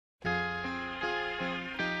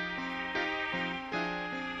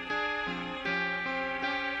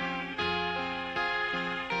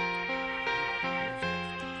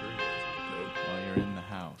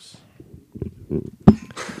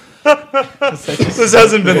This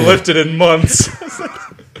hasn't been lifted in months.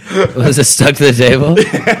 Was it stuck to the table?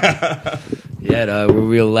 Yeah, dog, we're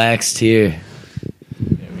relaxed here.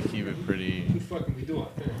 Yeah, we keep it pretty. What the fuck can we do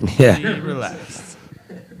out there? Yeah. Relaxed.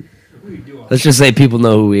 What do we do out Let's just say people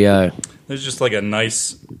know who we are. There's just like a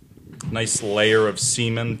nice layer of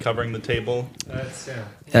semen covering the table. there? That's Yeah,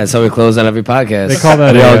 that's how we close on every podcast. They call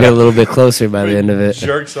that we all a- get a little bit closer by the end of it.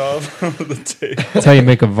 Jerks off the table. That's how you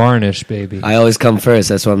make a varnish, baby. I always come first.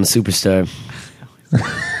 That's why I'm a superstar.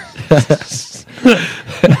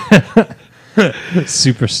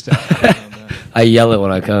 Superstar. I yell it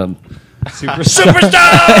when I come. Superstar!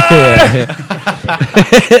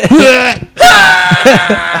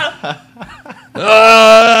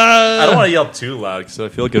 I don't want to yell too loud because I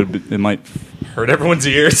feel like it might hurt everyone's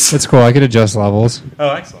ears. That's cool. I could adjust levels. Oh,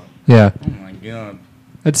 excellent. Yeah. Oh, my God.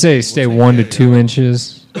 I'd say stay 1 to 2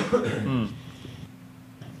 inches.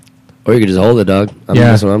 Or you could just hold it, dog. Yeah.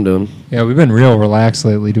 That's what I'm doing. Yeah, we've been real relaxed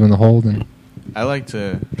lately doing the holding. I like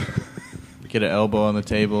to get an elbow on the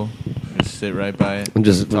table, just sit right by it, And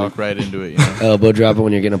just talk right into it. You know, elbow drop it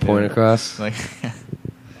when you're getting a point across. like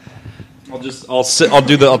I'll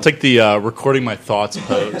take the recording my thoughts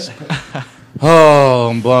pose.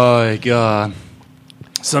 Oh my God.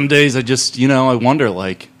 Some days I just, I wonder,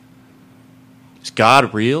 like, is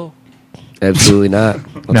God real? Absolutely not.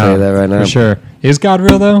 I'll tell you that right now. For sure. Is God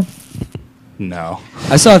real, though? No.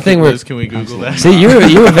 I saw a thing where Liz, can we Google that? see you're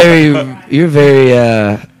a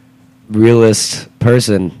very realist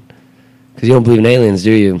person because you don't believe in aliens,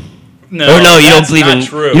 do you? No, Or no, you don't that's believe not in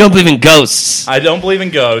true. you don't believe in ghosts. I don't believe in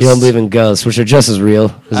ghosts. You don't believe in ghosts, which are just as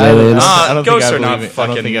real as I aliens. don't Ghosts think are not I don't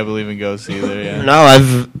fucking- think I believe in ghosts either. Yeah.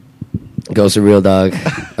 No, ghosts are real, dog.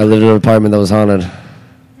 I lived in an apartment that was haunted.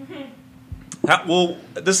 Well,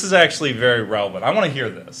 this is actually very relevant. I want to hear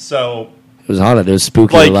this. So, It was haunted. It was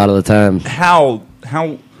spooky Like- a lot of the time.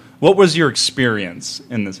 what was your experience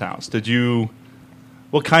in this house?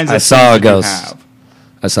 What kinds of I things saw a did you ghost. have?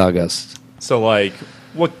 I saw a ghost. So, like,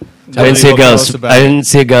 what? I didn't see a tell us ghost. about I it. didn't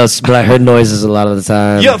see a ghost, but I heard noises a lot of the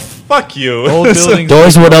time. Yeah, fuck you. Old buildings.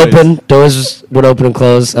 Doors would noise. open. Doors would open and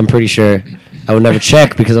close. I'm pretty sure. I would never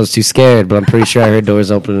check because I was too scared, but I'm pretty sure I heard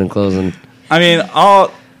doors opening and closing. I mean,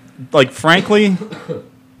 frankly,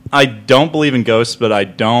 I don't believe in ghosts, but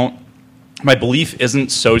my belief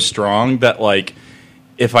isn't so strong that, like,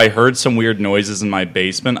 if I heard some weird noises in my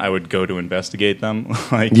basement, I would go to investigate them.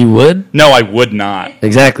 Like, You would? no, I would not.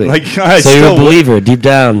 Exactly. Like, so I you're still a believer deep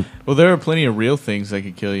down. Well, there are plenty of real things that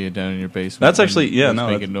could kill you down in your basement. That's actually- when yeah, it's no,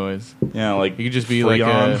 making noise. Yeah, like, You could just be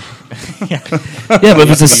Freon. Yeah, but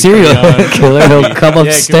if it's a serial Freon. killer, he'll come Yeah, it could be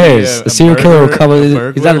upstairs. a A serial killer will burglar, come.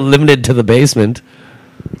 a He's not burglar. limited to the basement.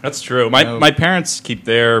 That's true. My parents keep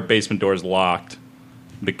their basement doors locked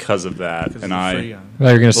because of that, and I thought you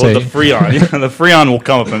were going to well, say. the Freon, the Freon will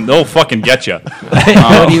come up and they'll fucking get you.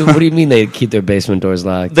 What do you mean they keep their basement doors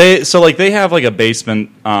locked? They have like a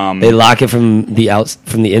basement. They lock it from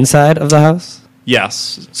the inside of the house?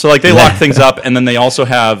 Yes. So, like, they lock things up, and then they also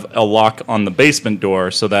have a lock on the basement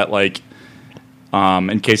door so that, like,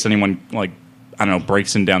 in case anyone, like, I don't know,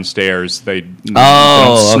 breaks in downstairs, they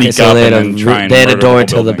don't sneak so up they had and then try and they had a murder door whole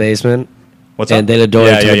to the building. basement? What's And up? they had a door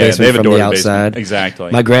Yeah, to yeah, the yeah. They basement have a from door the to the basement. outside.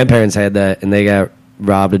 Exactly. My grandparents had that, and they got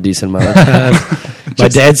robbed a decent amount of times. My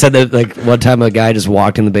dad said that, like, one time a guy just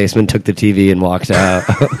walked in the basement, took the TV, and walked out.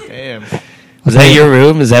 Damn. Was that your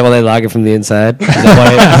room? Is that why they lock it from the inside? Is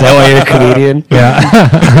that why you're a comedian?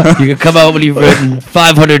 Yeah. You can come out when you've written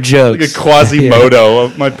 500 jokes. like a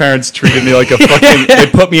Quasimodo. My parents treated me like a fucking...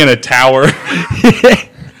 They put me in a tower.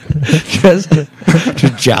 just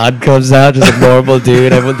John comes out, just a normal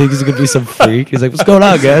dude. Everyone thinks he's going to be some freak. He's like, what's going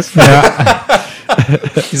on, guys? Yeah.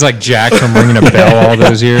 He's like Jack from ringing a bell all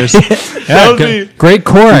those years. Yeah, would be- great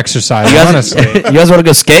core exercise, honestly. You guys want to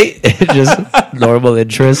go skate? Just normal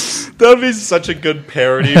interests. That would be such a good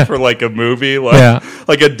parody for, like, a movie. Like, Yeah.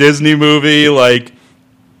 like a Disney movie, like...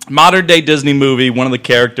 Modern day Disney movie, one of the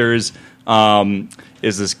characters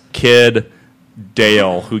is this kid,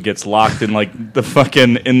 Dale, who gets locked in, like, in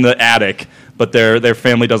the attic, but their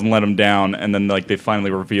family doesn't let him down, and then, like, they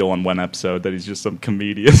finally reveal on one episode that he's just some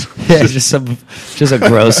comedian. Yeah, just a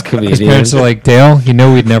gross comedian. Parents are like, Dale, you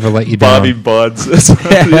know we'd never let you down. Bobby Buds.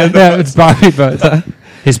 Yeah, it's Bobby, but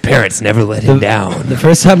his parents never let him down. The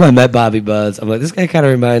first time I met Bobby Buds, I'm like, this guy kind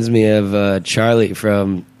of reminds me of Charlie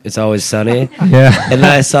from It's Always Sunny. Yeah. And then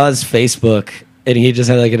I saw his Facebook, and he just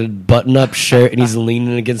had like a button-up shirt, and he's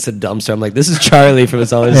leaning against a dumpster. I'm like, this is Charlie from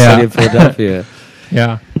It's Always Yeah. Sunny in Philadelphia.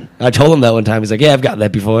 Yeah. I told him that one time. He's like, yeah, I've gotten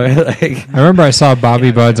that before. Like, I remember I saw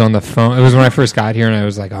Bobby Buds on the phone. It was when I first got here, and I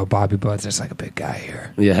was like, "Oh, Bobby Buds, there's like a big guy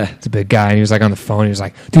here. yeah. It's a big guy." And he was like on the phone. He was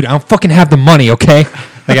like, "Dude, I don't fucking have the money, okay?"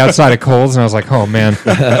 Like outside of Kohl's, and I was like, "Oh man,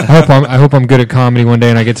 I hope I'm good at comedy one day,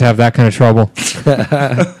 and I get to have that kind of trouble."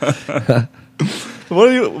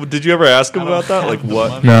 Did you ever ask him about that? Like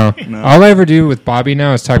what? No. No. All I ever do with Bobby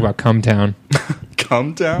now is talk about Cumtown.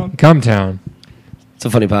 Cumtown? Cumtown. It's a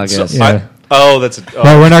funny podcast. Yeah. That's a.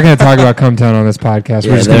 No, we're not going to talk about Cumtown on this podcast.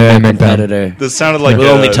 Yeah, We're just going they're to a mimic them. competitor. This sounded like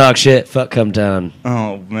We'll only talk shit. Fuck Come Down.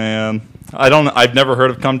 Oh man, I've never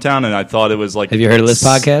heard of Cumtown, and I thought it was like. Have you heard of this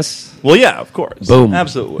podcast? Well, yeah, of course. Boom.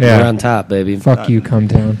 Absolutely. Yeah. We're on top, baby. Fuck you,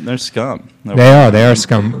 Cumtown. They're scum. They are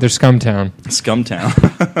scum. They're Scumtown.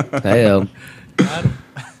 Scumtown. Hey-o.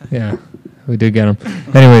 Yeah, we did get them.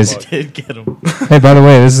 Anyways, Did get him. hey, by the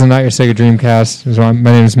way, this is a Not Your Sega Dreamcast.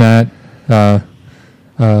 My name is Matt.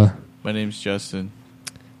 My name's Justin.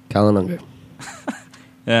 Colin Unger.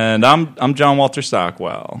 And I'm John Walter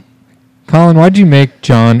Stockwell. Colin, why'd you make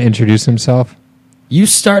John introduce himself? You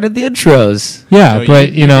started the intros. Yeah, No,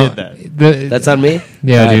 but you you know, did That's on me?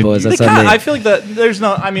 Yeah, All right, dude. boys, They that's on kinda, me. I feel like that there's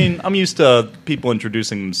no. I mean, I'm used to people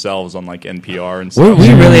introducing themselves on like NPR and We stuff.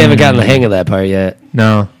 really haven't gotten the hang of that part yet.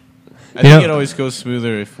 no. I You think know- it always goes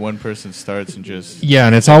smoother if one person starts and just. Yeah,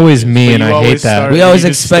 and it's always me, But and you I hate always that. start- We You always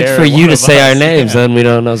just expect stare for at you one to of say our us. names, Yeah. then we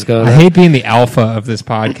don't know what's going I on. hate being the alpha of this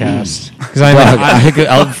podcast because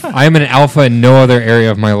Well, I am an alpha in no other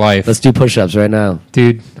area of my life, let's do push-ups right now.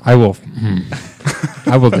 dude. I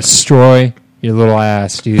will destroy your little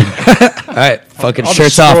ass, dude. All right, fucking I'll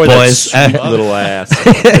shirts off, destroy that boys. sweet little ass.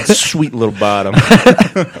 That sweet little bottom.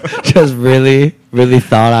 Just really, really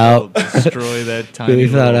thought out, Destroy that tiny. really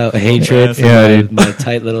thought little out hatred ass. for Yeah, my, dude. my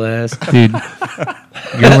tight little ass. Dude,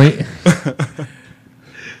 you're only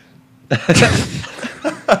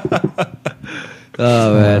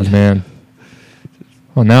Oh man, man.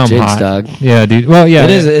 Well, now I'm Jinx, hot. dog. Yeah, dude. Well, yeah, it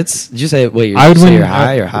is. It's. Did you say? Wait, I would say win. you're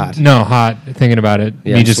high or hot? No, hot. Thinking about it,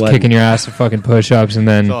 Yeah, me I'm just sweating. kicking your ass to fucking push-ups and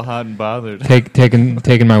It's then all hot and bothered.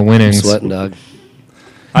 taking my I'm winnings. sweating, dog.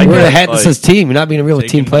 I We're get, a hat that like, says team. You're not being a real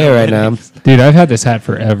Taking team player my right now. Dude, I've had this hat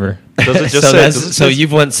forever. Does it just So say? that's Does it so say-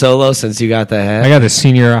 you've went solo since you got the hat. I got this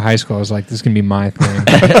senior year of high school. I was like, this is gonna be my thing.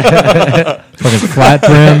 Fucking flat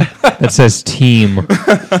brim that says team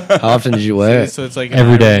How often did you wear it? So it's like an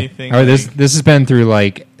every irony day. thing, Or this like- this has been through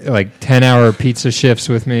like 10-hour pizza shifts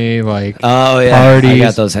with me. Like, Oh yeah, I Parties.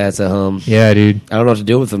 got those hats at home. yeah, dude. I don't know what to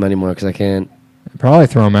do with them anymore because I can't. Probably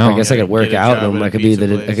throw them out. I guess I could work Get a out in job them. at a I could be pizza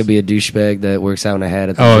the place. I could be a douchebag that works out in a hat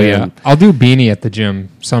at the Oh gym. yeah, I'll do beanie at the gym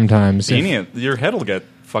sometimes. Beanie, your head will get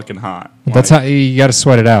fucking hot. That's how you got to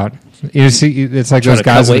sweat it out. You see, it's like Trying those to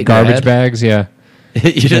cut guys weight with in your garbage head? bags. Yeah,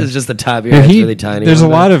 you just the top of your The head's heat- really tiny. there's a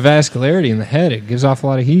one lot bit. of vascularity in the head. It gives off a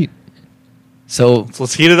lot of heat. So So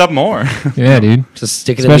let's heat it up more. Yeah, dude. just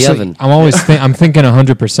stick it in the Especially, oven. I'm always I'm thinking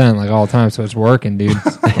 100% like all the time, so it's working, dude.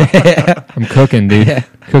 I'm cooking, dude. Yeah.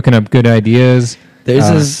 Cooking up good ideas. There's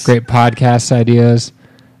this. Great podcast ideas.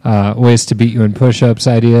 Ways to beat you in push-ups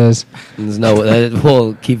ideas. There's no.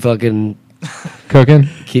 We'll keep fucking Cooking.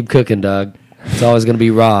 keep cooking, dog. It's always gonna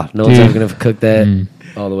be raw. No one's Dude. ever gonna cook that Mm.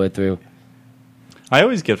 all the way through. I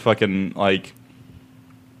always get fucking like.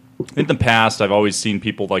 In the past, I've always seen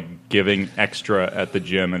people like giving extra at the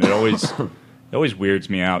gym, and it always weirds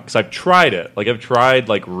me out because I've tried it. Like I've tried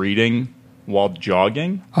like reading while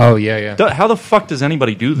jogging. Oh yeah, yeah. How the fuck does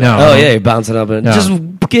anybody do that? No. Oh yeah, you're bouncing up and No. just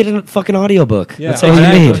get a fucking audiobook. Yeah, That's all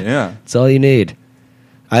exactly, you need. Yeah. That's all you need.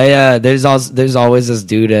 There's always this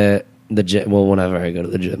dude at the gym. Well, whenever I go to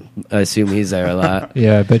the gym, I assume he's there a lot.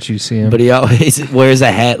 Yeah, I bet you see him. But he always wears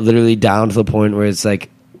a hat literally down to the point where it's like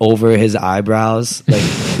over his eyebrows, like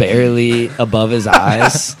barely above his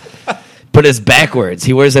eyes. But it's backwards.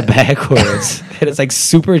 He wears it backwards, and it's like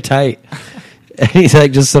super tight. And he's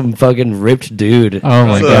like just some fucking ripped dude. Oh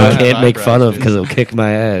my So- I god. can't make fun of Eyebrows, because he'll kick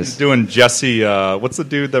my ass. Doing Jesse. What's the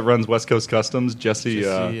dude that runs West Coast Customs? Jesse.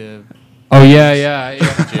 Oh yeah, yeah.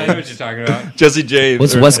 I know what you're talking about. Jesse James.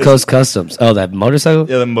 What's or- West Coast Customs? Oh, that motorcycle?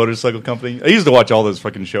 Yeah, the motorcycle company. I used to watch all those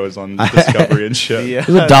fucking shows on Discovery and shit. Yeah.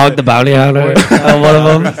 There's a Dog the Bounty Hunter on one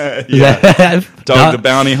of them. Yeah. Dog Dog- the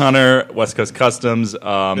Bounty Hunter, West Coast Customs. The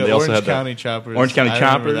they also Orange had County Choppers. Orange County I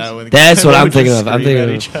remember Choppers? that one. That's what They I'm would thinking just of. I'm scream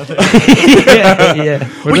thinking at of- each other. yeah.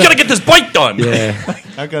 We gotta get this bike done. Yeah.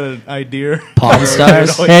 I got an idea. Pawn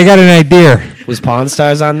Stars? Hey, I got an idea. Was Pawn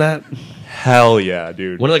Stars on that? Hell yeah,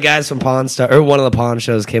 dude. One of the guys from Pawn Star, or one of the pawn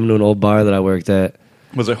shows came to an old bar that I worked at.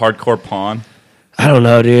 Was it Hardcore Pawn? I don't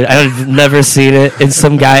know, dude. I've never seen it. And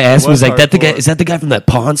some guy asked me, Was he's like, "That the guy? hardcore. Is that the guy from that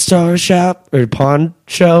Pawn Star shop or pawn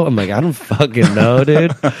show?" I'm like, "I don't fucking know,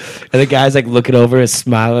 dude." And the guy's like looking over and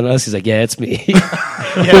smiling at us. He's like, "Yeah, it's me."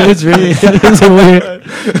 It was really it was weird.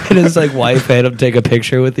 And his like wife had him take a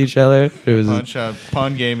picture with each other. It was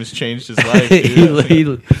Pawn game has changed his life. he, Dude. he,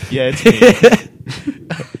 Yeah, it's me.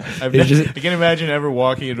 just- I can't imagine ever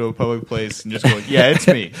walking into a public place and just going, "Yeah, it's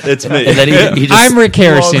me." It's me. and then he just I'm Rick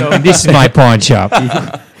Harrison, Well, no. and this is my pawn shop.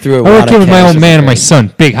 threw a I work wad here of with my cash old in man his and my face.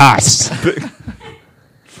 son, Big Hoss.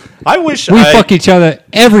 I wish We I fuck each other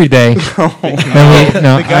every day. And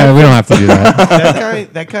we don't have to do that.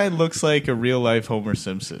 That guy looks like a real life Homer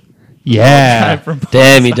Simpson. Yeah. From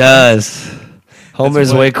Damn, he does.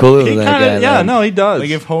 Homer's what- way cooler He than that kinda, guy. yeah, man. no, he does. like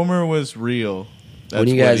if Homer was real. When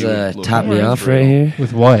you what guys he would look top like. me off right here,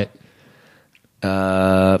 With what?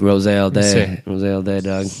 Rose all Let's day, Rose all day,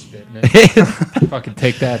 dog. Fucking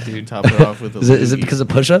take that, dude. Top it off with a Is it loogie. because of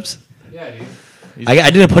push-ups? Yeah, dude. He's I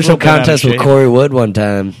did a push-up little bit out of contest with shape. Corey Wood one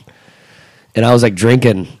time, and I was like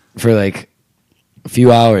drinking for like a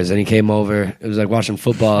few hours, and he came over. It was like watching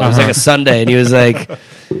football. It was like a Sunday, and he was like,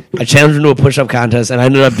 I challenged him to a push-up contest, and I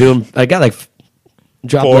ended up doing. I got like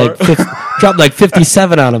dropped like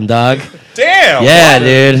 57 on him, dog. Damn. Yeah,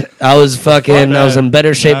 dude. I was fucking. Not I was bad. in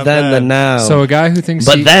better shape Not then bad. than now. So a guy who thinks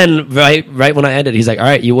But he, then, right when I ended, he's like, "All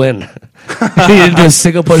right, you win." He didn't do a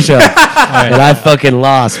single push-up, and I fucking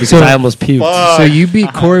lost because So- I almost puked. so you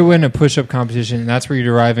beat Corey Wood in a push-up competition, and that's where you're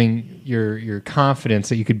deriving your confidence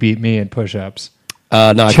that you could beat me in push-ups.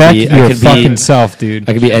 No, I Check could be, your I could fucking be, self, dude.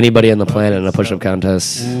 I could be anybody on the planet in a push-up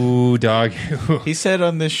contest. Ooh, dog. He said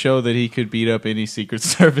on this show that he could beat up any Secret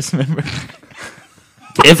Service member.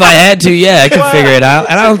 If I had to, yeah, I could figure it out.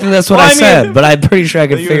 And I don't think that's what Well, I I mean- said, but I'm pretty sure I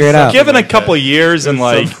could You figure were it out. Given a like couple that. years and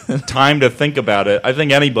like time to think about it, I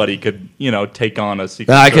think anybody could, take on a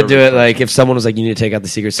secret. No, I could do Service it like if someone was like, "You need to take out the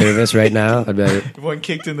Secret Service right now." I'd be like, One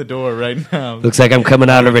kicked in the door right now. "Looks like I'm coming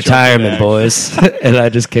out of retirement, act. boys," and I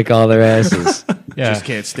just kick all their asses. Yeah. Just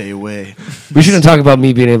can't stay away. We shouldn't talk about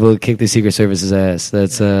me being able to kick the Secret Service's ass.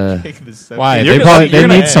 That's Why? You're They gonna- you're they gonna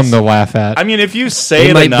need ask. something to laugh at. I mean, if you say they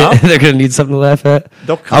it might enough, they're gonna need something to laugh at.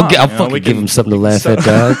 they'll come. I'll you know, fucking we give can- them something to laugh at,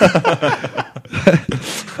 dog.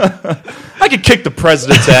 I could kick the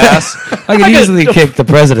president's ass. I could easily kick the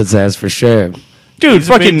president's ass for sure. Dude, He's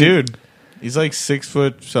a fucking big dude. He's like 6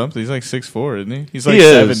 foot something. He's like 6'4", isn't he? He's like He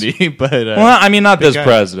is. 70, but Well, I mean, not big this guy.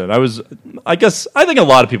 president. I think a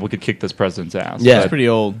lot of people could kick this president's ass. Yeah. he's but pretty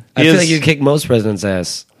old. I He feel is- like you kick most presidents'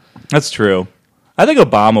 ass. that's true. I think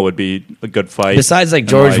Obama would be a good fight. Besides, like And,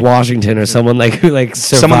 George like, Washington or someone like who like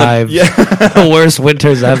someone that- survived yeah. the worst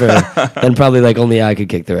winters ever, then probably like only I could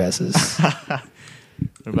kick their asses.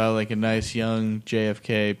 What about like a nice young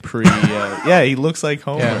JFK pre? Yeah, he looks like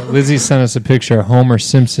Homer. Yeah, Lizzie sent us a picture of Homer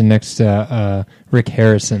Simpson next to Rick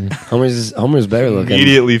Harrison. Homer's better looking.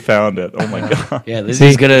 Immediately found it. Oh my god. Yeah,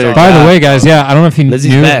 Lizzie's good at her By the job. way, guys, yeah, I don't know if you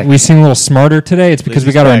Lizzie's knew, back. we seem a little smarter today. It's because we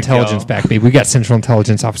Lizzie's got our back, intelligence y'all. back, babe. We got Central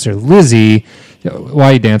Intelligence Officer Lizzie. Why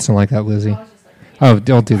are you dancing like that, Lizzie? Oh,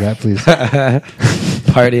 don't do that, please.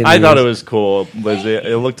 Partying. I thought it was cool, Lizzie.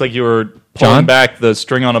 It looked like you were pulling John? back the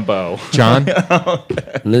string on a bow. John?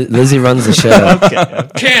 Lizzie runs the show.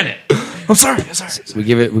 Can it? I'm sorry.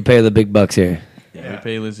 We pay her the big bucks here. We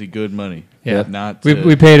pay Lizzie good money. Yeah. Not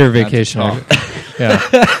We paid her not to vacation. talk.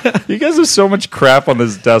 Yeah. You guys have so much crap on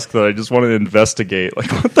this desk that I just want to investigate.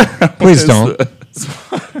 Like, what the hell? Please is don't. this?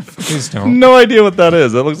 Please don't. No idea what that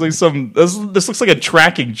is. It looks like this looks like a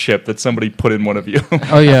tracking chip that somebody put in one of you.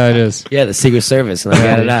 Oh, yeah, it is. Yeah, the Secret Service, and I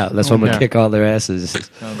got it out. That's why I'm gonna Yeah. kick all their asses.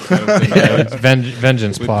 It's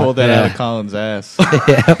vengeance We plot. pulled that out Yeah. of Colin's ass.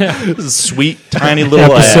 This is sweet, tiny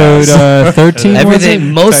little Episode ass. 13. was Everything, it?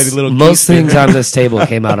 Tiny most little most key things on this table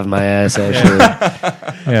came out of my ass. Actually,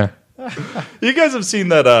 Yeah. You guys have seen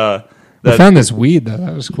that? I found this weed, though.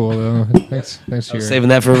 That was cool, though. Thanks to your... saving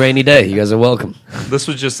that for a rainy day. You guys are welcome. This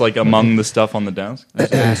was just like among the stuff on the desk.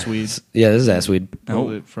 Ass weed. Yeah, this is ass weed.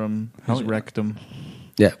 Pulled it from his rectum.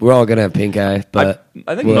 Yeah, we're all gonna have pink eye, but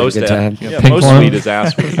I think we'll have a most good time. yeah, Pink most lung? weed is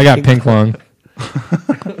ass weed. I got pink lung.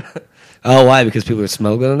 Oh, why? Because people are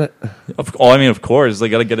smuggling it. I mean, of course, they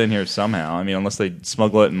got to get in here somehow. I mean, unless they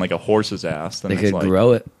smuggle it in like a horse's ass, then They it's could like,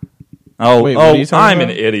 grow it. oh, Wait, what are you talking I'm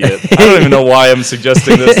about? an idiot. I don't even know why I'm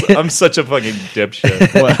suggesting this. I'm such a fucking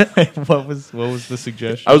dipshit. What was the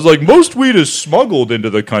suggestion? I was like, most weed is smuggled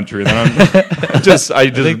into the country, and then I just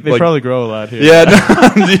They like, probably grow a lot here. yeah,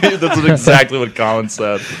 no, that's exactly what Colin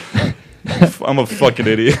said. I'm a fucking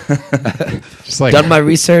idiot. Just like... Done my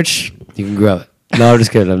research. You can grow it. No, I'm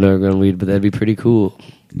just kidding. I've never grown weed, but that'd be pretty cool.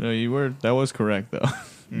 No, you were. That was correct though.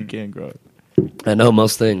 You can grow it. I know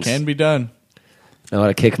most things. Can be done. I know how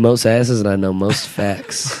to kick most asses, and I know most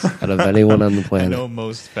facts out of anyone on the I planet. know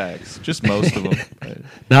most facts. Just most of them. Right?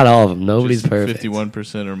 Not all of them. Nobody's perfect.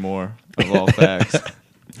 51% or more of all facts.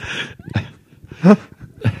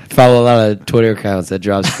 If follow a lot of Twitter accounts that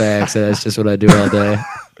drops facts, and that's just what I do all day.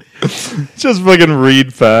 Just fucking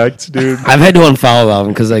read facts, dude. I've had to unfollow all of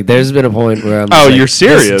them because like there's been a point where I'm just, like, you're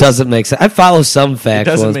serious? This doesn't make sense. I follow some fact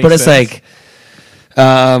doesn't ones, make but it's sense. like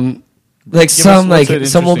some what's an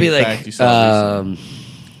some will be interesting like fact you saw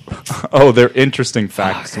Oh, they're interesting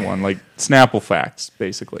facts. One like Snapple facts,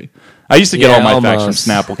 basically. I used to get Yeah, all my facts almost.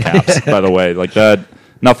 from Snapple caps. By the way, like that.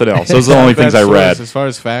 Nothing else. Those are the Not only a bad things I source. read. As far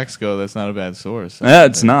as facts go, that's not a bad source. Yeah,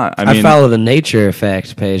 it's not. I I mean, follow the nature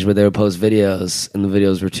fact page where they would post videos, and the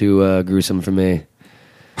videos were too gruesome for me.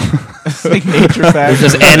 like nature facts.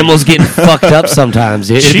 There's just animals getting fucked up sometimes.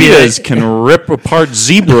 Dude. It'd be cheetahs can rip apart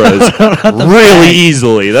zebras really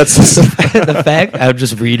easily. That's the fact. I would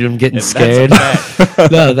just read them getting scared.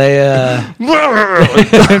 No,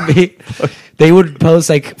 they would post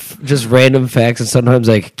like just random facts and sometimes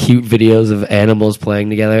like cute videos of animals playing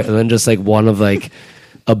together, and then just like one of like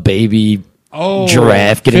a baby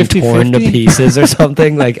giraffe getting 50-50? torn to pieces or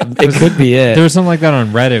something. Like it could be it. There was something like that on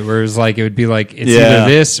Reddit where it was like it would be like it's Yeah. either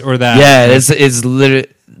this or that. Yeah, it's literally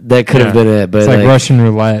that could have been it, but It's like like, Russian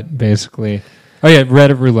roulette, basically. Oh yeah,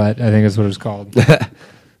 Reddit roulette. I think is what it's called. Do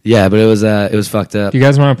yeah, but it was fucked up. you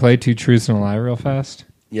guys want to play Two Truths and a Lie real fast?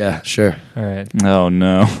 Yeah, sure. All right. oh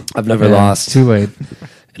no. I've never Yeah, lost Too late.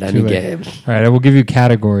 in any too late. game. All right, I will give you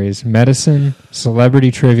categories: medicine,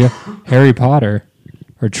 celebrity trivia, Harry Potter,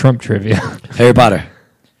 or Trump trivia. Harry Potter.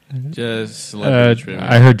 Just celebrity trivia.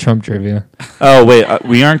 I heard Trump trivia. Oh wait,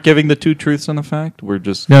 we aren't giving the two truths and a fact. We're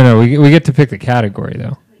just. No, we get to pick the category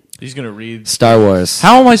though. He's gonna read. Star Wars.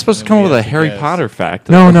 How am I supposed to come up We with a have to Harry guess. Potter fact?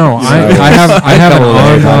 No, I have an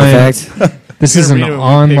online. Fact. This You're is gonna an read it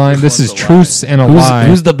when we online. pick This which is one's a truths and a lie.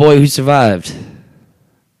 Who's the boy who survived?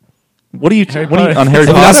 What are you? Harry What are you Potter. on Harry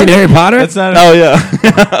Have you not seen Potter? Harry Potter? That's not. Oh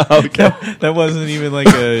yeah. Okay. That wasn't even like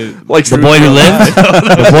a. Like The boy who lived.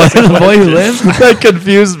 the boy who lived. That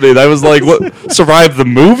confused me. I was like, "What? Survived the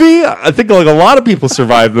movie?" I think like a lot of people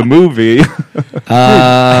survived the movie.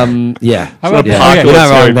 Yeah. How about yeah. that? You're Apocalypse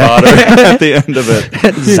not Harry wrong there. Potter at the end of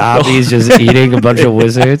it. Zombies just eating a bunch of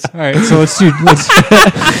wizards. All right, so let's do.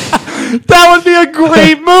 That would be a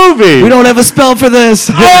great movie. We don't have a spell for this.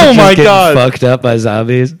 Oh Just my getting God. Fucked up by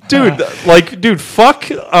zombies. Dude, fuck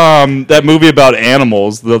that movie about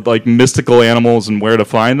animals, the like mystical animals and where to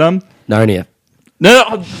find them. Narnia. No,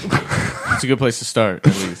 It's a good place to start.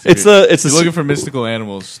 At least. it's If a you're looking for mystical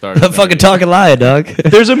animals. Start. The fucking talking lion, dog.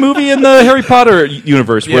 there's a movie in the Harry Potter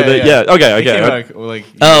universe where okay, It came okay. out, like a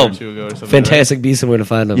year Oh, or two ago or something. Fantastic Beasts and Where to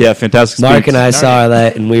Find Them. Yeah, fantastic. Mark Beasts. and I saw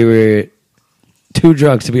that, and we were too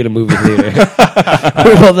drunk to be in a movie theater. We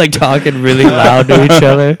were both like talking really loud to each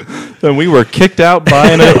other. Then we were kicked out by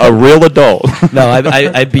a real adult. No,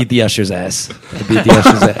 I beat the usher's ass. I beat the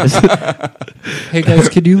usher's ass. Hey guys,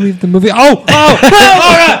 could you leave the movie?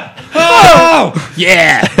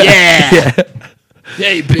 Yeah,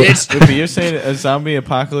 Hey, bitch. But you're saying a zombie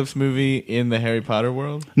apocalypse movie in the Harry Potter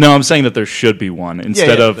world? No, I'm saying that there should be one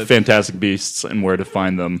instead yeah, of that's- Fantastic Beasts and Where to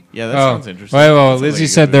Find Them. Yeah, that sounds interesting. Well, Sounds like Lizzie a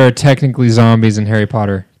said good there are technically zombies in Harry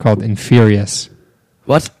Potter called Infurious.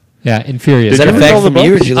 What? Yeah, Infurious. Is that a you read fact all the from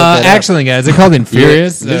you, or did you look that up? Actually, guys, they're called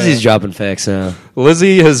Infurious. Lizzie's dropping facts now.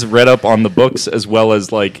 Lizzie has read up on the books as well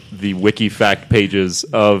as like the wiki fact pages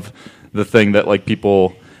of the thing that like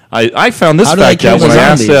people. I found this How do they fact kill out when the I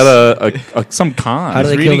asked zombies? at some con. How do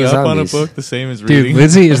Is they kill reading the up on a zombies? book the same as Dude, reading?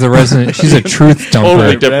 Lizzie is the resident. She's a truth dumper. Totally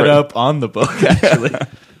I different. read up on the book, actually.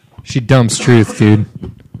 She dumps truth, dude.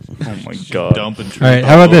 Oh my god! Dumping truth All right,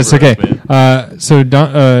 how about this? all over Okay, us, man.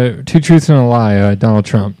 so two truths and a lie. Donald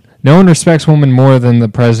Trump. No one respects women more than the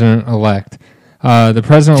president-elect. The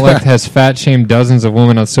president-elect has fat-shamed dozens of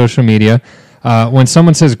women on social media. When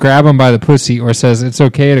someone says grab them by the pussy or says it's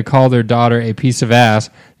okay to call their daughter a piece of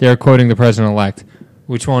ass, they are quoting the president-elect.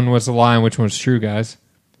 Which one was a lie and which one was true, guys?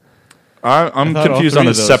 I'm I thought all confused three on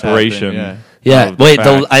the of those separation. happened, Yeah, of the wait.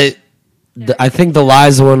 facts. I think the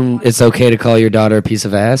lie's the one. It's okay to call your daughter a piece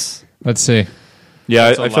of ass. Let's see. Yeah,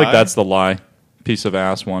 That's I a feel like lie? that's the lie. Piece of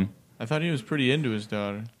ass one. I thought he was pretty into his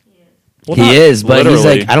daughter. Well, He not is, but he's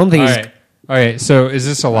literally. like, I don't think he's. All right, so is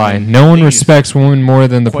this a lie? No one think he's respects women more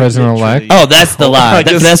than the quite president-elect? literally- Oh, that's the lie. I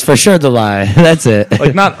guess- That's for sure the lie. That's it.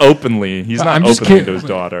 like not openly. He's not I'm just openly kid- to his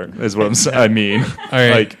daughter. Is what I'm saying. I mean, All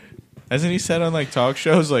right. like, Hasn't he said on like talk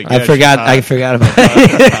shows like? I yeah, forgot. she's I hot, forgot about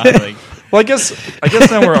it. hot, like, well, I guess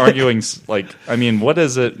then we're arguing. Like, I mean, what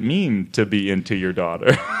does it mean to be into your daughter?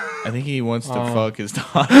 I think he wants to Oh. fuck his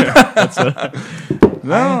daughter. That's what,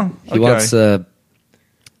 No, He wants to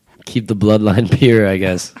keep the bloodline pure, I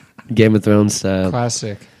guess. Game of Thrones style.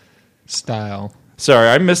 Classic style. Sorry,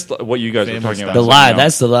 I missed what you guys were Famous talking style. about. The lie. Something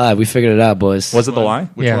That's the lie. We figured it out, boys. else. Was it the lie?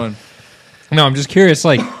 Which Yeah. one? No, I'm just curious.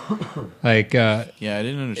 Like, Yeah, I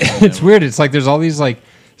didn't understand. it's weird. It's like there's all these like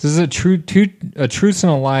this is a truth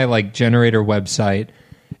and a lie like generator website,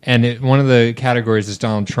 and one of the categories is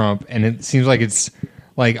Donald Trump, and it seems like it's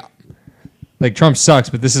like Trump sucks,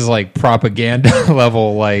 but this is like propaganda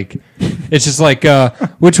level. Like it's just like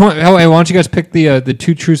which one? Oh, hey, why don't you guys pick the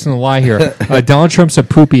two truths and a lie here? Donald Trump's a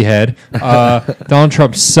poopy head. Donald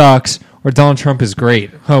Trump sucks, or Donald Trump is great.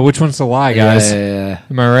 Which one's the lie, guys? Yeah.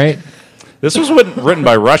 Am I right? This was written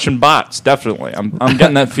by Russian bots, definitely. I'm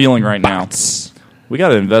getting that feeling right now. We got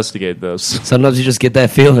to investigate this. Sometimes you just get that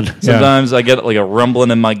feeling. Sometimes I get like a rumbling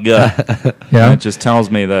in my gut. Yeah. And it just tells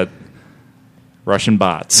me that Russian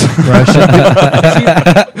bots. Russian.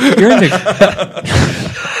 You're into.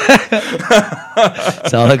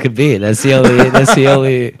 That's all it could be. That's the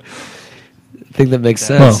only thing that makes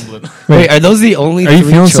sense. Whoa. Wait, are those the only? Are you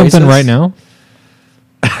three feeling choices? something right now,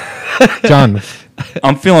 John?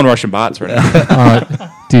 I'm feeling Russian bots right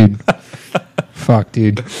now. Dude. Fuck,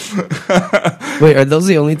 dude. Wait, are those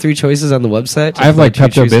the only three choices on the website? I have like Two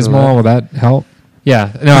truths and a lie? Pepto-Bismol. Will that help?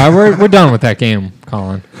 Yeah. No, we're done with that game,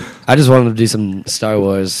 Colin. I just wanted to do some Star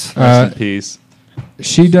Wars. Rest in peace.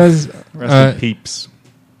 She does. Rest in peeps.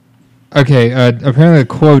 Okay. Apparently, the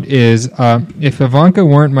quote is, "If Ivanka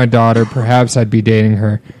weren't my daughter, perhaps I'd be dating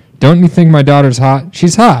her. Don't you think my daughter's hot?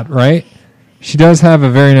 She's hot, right? She does have a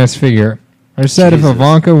very nice figure. I said Jesus. if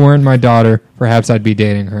Ivanka weren't my daughter, perhaps I'd be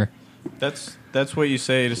dating her." That's what you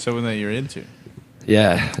say to someone that you're into.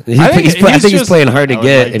 Yeah, I think he's just- playing hard to I would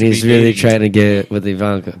get, like and to he's be really dating. trying to get with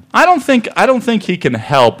Ivanka. I don't think he can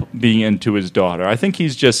help being into his daughter. I think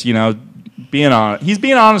he's just being honest. He's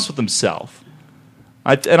being honest with himself.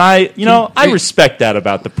 I respect that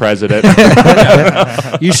about the president.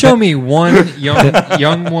 You show me one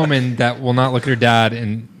young woman that will not look at her dad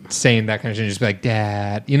and saying that kind of shit, and just be like,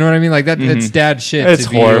 "Dad," you know what I mean? Like that. It's dad shit. It's to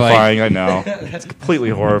be like, horrifying. I know. It's completely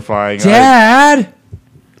horrifying. Dad.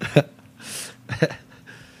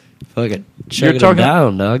 Fucking chugging talking- him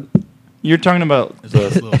down, dog. You're talking about Just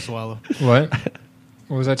a little swallow. What?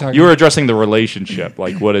 What was I talking? you were about? addressing the relationship,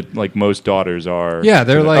 like most daughters are. Yeah,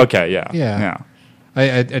 they're like- okay, yeah, yeah.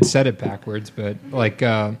 I said it backwards, but like,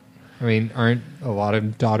 I mean, aren't a lot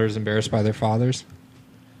of daughters embarrassed by their fathers?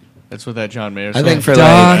 That's what that John Mayer I song. think for like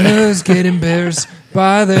Daughters get embarrassed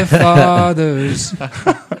by their fathers.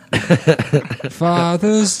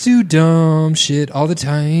 Fathers do dumb shit all the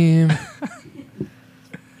time.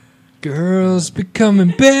 Girls become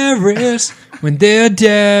embarrassed when their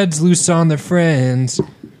dads loose on their friends.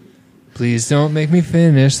 Please don't make me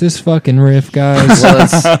finish this fucking riff, guys. well,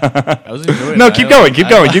 it's, I was enjoying No, that. keep going.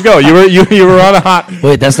 You were on a hot.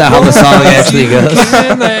 wait, that's not how the song actually goes.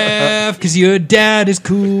 Can't laugh because your dad is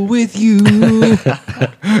cool with you.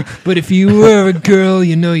 But if you were a girl,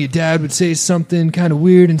 you know your dad would say something kind of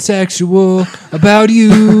weird and sexual about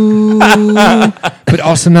you. But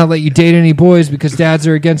also not let you date any boys because dads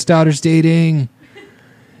are against daughters dating.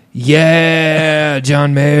 Yeah,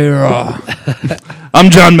 John Mayer. I'm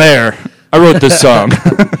John Mayer. I wrote this song.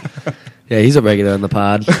 Yeah, he's a regular on the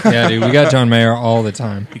pod Yeah, dude, we got John Mayer all the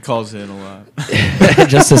time. He calls in a lot.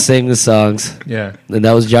 just to sing the songs. Yeah, And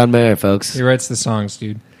that was John Mayer, folks. he writes the songs,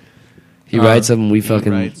 dude. He writes them, we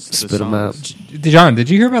fucking writes the spit them out. songs. John, did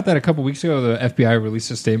you hear about that a couple weeks ago? The FBI released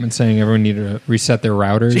a statement saying everyone needed to reset their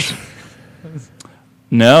routers.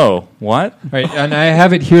 No, what? Right, and I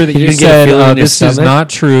have it here that You you didn't get a said feeling in your this is stomach? not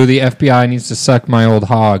true. The FBI needs to suck my old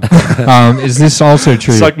hog. Is this also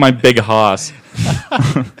true? It's like my big hoss.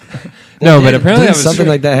 No, but apparently that Didn't was something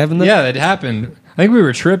true. like that happen. Yeah, that happened. I think we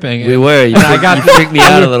were tripping. We were. You, I got you freaked me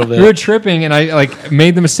out a little We were bit. tripping, and I like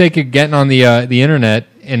made the mistake of getting on the internet,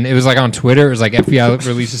 and it was like on Twitter. It was like FBI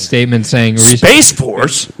released a statement saying Space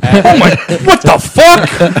Force? Oh my! What the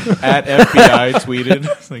fuck? At FBI tweeted.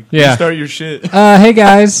 It's like, Yeah. start your shit. Hey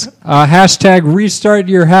guys, hashtag restart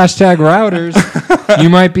your hashtag routers. You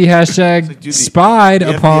might be hashtag dude, the- spied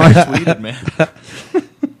The upon. FBI tweeted, man.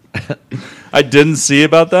 I didn't see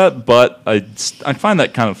about that, but I find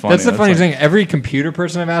that kind of funny. That's the funny like- thing. Every computer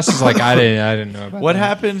person I've asked is like, I didn't know about What that.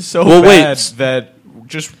 happened so Well, wait. bad that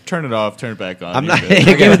just turn it off, turn it back on. I'm you're not.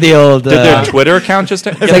 good. Give it the old. Did their Twitter account just?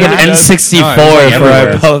 it's like an N64 No, it's like for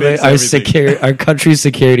everywhere. our Spits our country's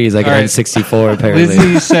security is like All an right. N64 apparently.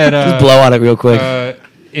 Lizzie said, Just blow on it real quick.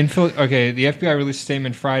 okay, the FBI released a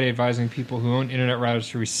statement Friday advising people who own internet routers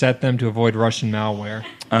to reset them to avoid Russian malware.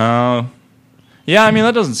 Yeah, I mean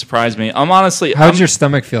that doesn't surprise me. How'd your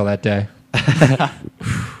stomach feel that day? Probably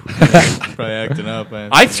acting up, man.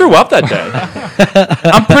 I threw up that day.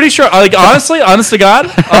 I'm pretty sure. Like honestly, honest to God,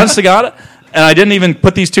 and I didn't even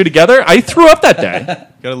put these two together. I threw up that day.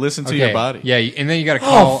 Gotta listen to your body. Yeah, and then you got to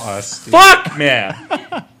call us. dude. Fuck, man.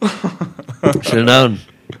 Should have known.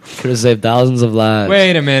 Could have saved thousands of lives.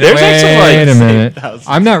 Wait a minute. There's actually, like, Wait a minute. thousands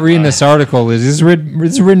I'm not reading this article. This is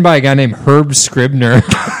written by a guy named Herb Scribner.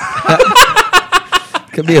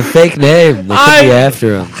 Could be a fake name. They could be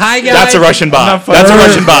after him. Hi guys. That's a Russian bot. That's a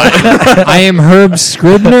Russian bot. I am Herb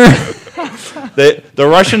Scribner. The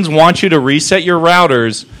Russians want you to reset your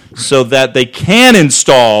routers so that they can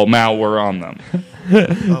install malware on them.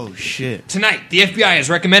 Oh shit! Tonight, the FBI is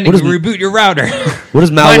recommending What you is- reboot your router. What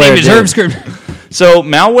does malware My name is do? Herb Scribner. So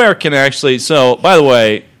malware can actually. So by the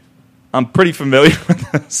way, I'm pretty familiar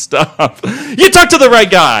with this stuff. You talk to the right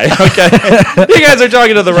guy. Okay, you guys are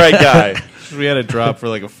talking to the right guy. We had a drop for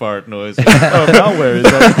like a fart noise. Oh, malware is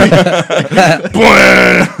that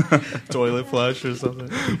toilet flush or something?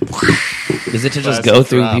 Is it to just Classic go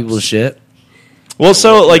through drops. people's shit? Well,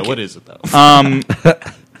 so like Yeah, what is it though?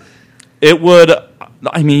 it would.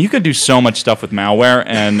 I mean, you could do so much stuff with malware,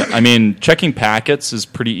 and I mean, checking packets is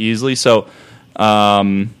pretty easily. So, I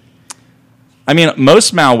mean,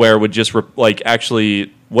 most malware would just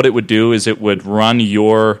actually what it would do is it would run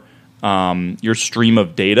your stream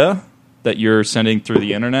of data that you're sending through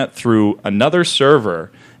the internet through another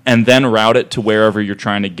server and then route it to wherever you're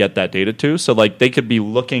trying to get that data to. So like they could be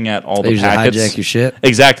looking at all They the usually packets. hijack your shit.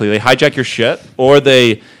 Exactly. They hijack your shit, or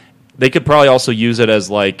they could probably also use it as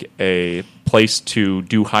like a place to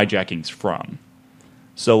do hijackings from.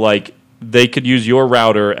 So like they could use your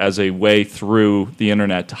router as a way through the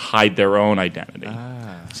internet to hide their own identity.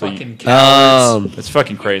 So Fucking cowards. it's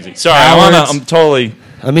fucking crazy. Sorry, Cowards. I'm totally.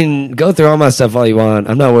 I mean, go through all my stuff all you want.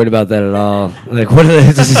 I'm not worried about that at all. Like, what are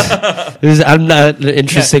they? I'm not an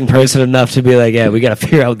interesting person enough to be like, yeah, we got to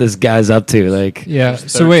figure out what this guy's up to. Like, Yeah.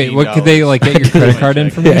 So wait, what could they like get your credit card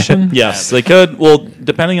information? Yes, they could. Well,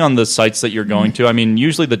 depending on the sites that you're going to. I mean,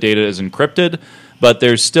 usually the data is encrypted, but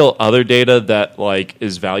there's still other data that like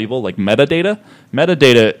is valuable, like metadata.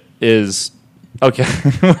 Metadata is okay.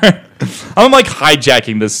 I'm like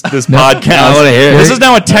hijacking this podcast. I wanna hear it. This is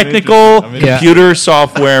now a technical I'm interested. computer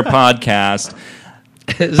software podcast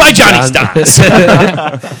by Johnny Stocks.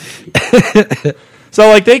 So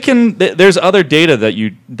like they can. There's other data that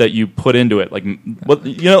you put into it, like what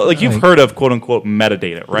like you've heard of quote unquote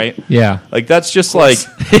metadata, right? Yeah. Like that's just like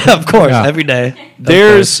yeah, of course, Yeah. every day.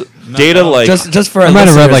 there's data like Just for I our might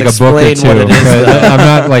have read like listeners, a book or explain two, what it is. but I'm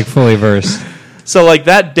not like fully versed. so like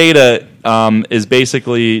that data is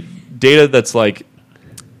basically data that's like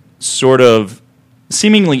sort of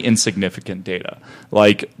seemingly insignificant data,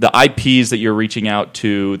 like the IPs that you're reaching out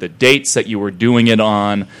to, the dates that you were doing it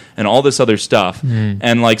on, and all this other stuff.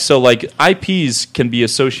 And like so like IPs can be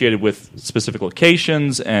associated with specific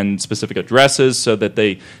locations and specific addresses so that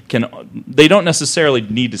they don't necessarily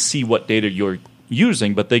need to see what data you're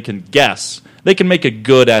using, but they can make a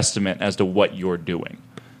good estimate as to what you're doing.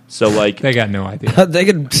 So like They got no idea. They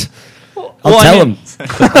could. I'll Well, I tell mean- them.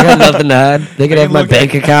 I got nothing to hide. They could have my look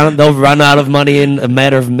bank account. They'll run out of money in a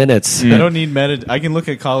matter of minutes. I don't need meta. I can look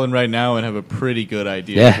at Colin right now and have a pretty good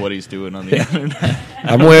idea Yeah. of what he's doing on the internet.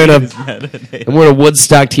 I'm wearing His a metadata. I'm wearing a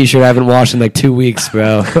Woodstock T-shirt I haven't washed in like 2 weeks,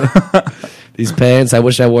 bro. These pants. I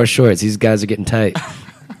wish I wore shorts. These guys are getting tight.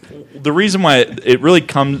 the reason why it really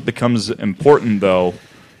becomes important though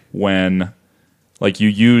when like you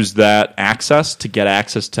use that access to get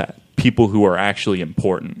access to people who are actually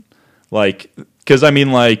important, like because I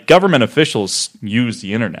mean like government officials use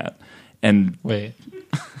the internet, and Wait.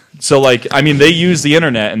 so like I mean they use the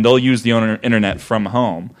internet and they'll use the internet from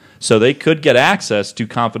home, so they could get access to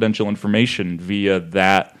confidential information via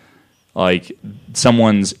that, like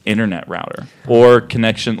someone's internet router or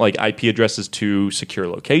connection, like IP addresses to secure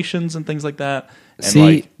locations and things like that. And See-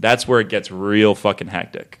 like that's where it gets real fucking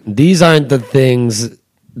hectic. These aren't the things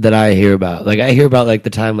that I hear about. Like I hear about like the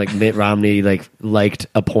time like Mitt Romney like liked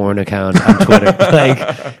a porn account on Twitter. Like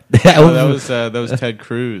That was Ted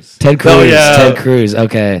Cruz. Ted Cruz. Oh, yeah. Ted Cruz.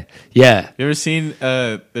 Okay. Yeah. You ever seen?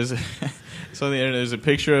 There's a so on the internet. There's a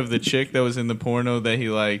picture of the chick that was in the porno that he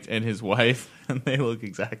liked and his wife, and they look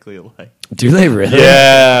exactly alike. Do they really?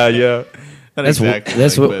 Yeah, yeah. Not That's exactly.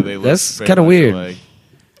 that's alike, what- but they look that's very kinda much weird. alike.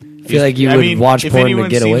 I feel like you would watch if porn to anyone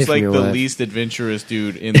get away seems from like your the wife. least adventurous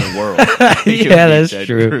dude in the world. I think it would Yeah, be that's Ted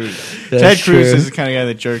true. Cruz. That's Ted Cruz true. is the kind of guy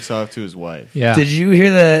that jerks off to his wife. Yeah. Did you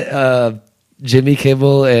hear that Jimmy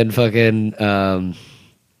Kimmel and fucking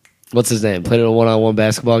what's his name played in a one-on-one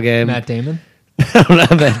basketball game? Matt Damon?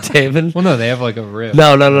 Not Matt Damon. Well, no, they have like a riff.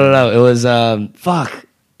 No. It was fuck.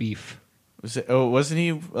 Beef. Wasn't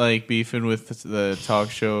he like beefing with the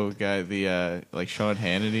talk show guy, the like Sean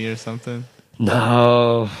Hannity or something?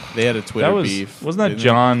 No. They had a Twitter That was beef. wasn't that didn't they?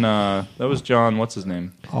 John? That was John. What's his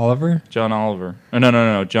name? Oliver? John Oliver. Oh,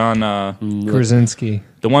 no. John. Krasinski.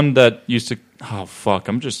 The one that used to Oh fuck!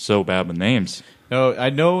 I'm just so bad with names. No, I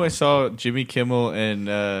know I saw Jimmy Kimmel and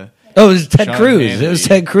Oh, it was Ted Sean Cruz. It was Hannity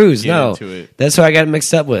Ted Cruz. get No, into it. that's who I got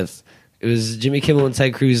mixed up with. It was Jimmy Kimmel and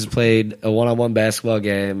Ted Cruz played a one-on-one basketball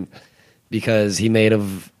game because he made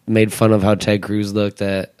fun of how Ted Cruz looked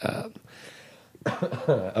at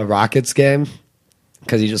a Rockets game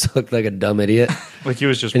because he just looked like a dumb idiot. Like he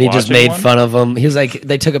was just And he just watching made one? fun of him. He was like,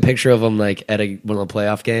 they took a picture of him like at one of the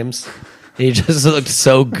playoff games. And he just looked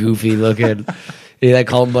so goofy looking. He like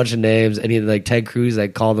called him a bunch of names, and he like Ted Cruz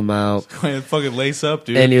like called him out, fucking lace up,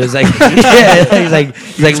 dude. and he was like, yeah, he's like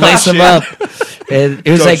lace him up, and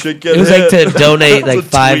it was Talk like shit, get it was like hit. to donate like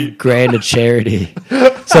That's a tweet. $5,000 to charity.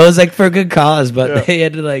 So it was like for a good cause, but they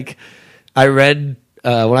had to like. I read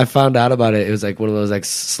when I found out about it, it was like one of those like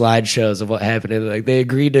slideshows of what happened. And like they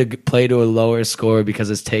agreed to play to a lower score because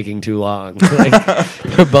it's taking too long. Like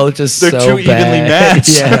they're both just They're so too bad. evenly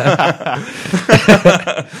matched. Yeah,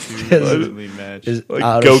 Evenly matched. It's Like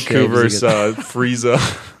out of shape. Goku versus Frieza.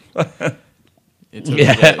 It took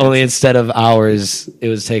Yeah, that- only instead of hours, it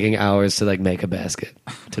was taking hours to like make a basket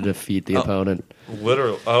to defeat the opponent.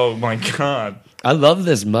 Literally. Oh my god. I love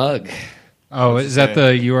this mug. Oh, is that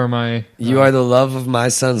the "You Are My"? You are the love of my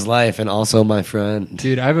son's life and also my friend.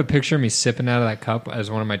 Dude, I have a picture of me sipping out of that cup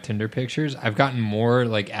as one of my Tinder pictures. I've gotten more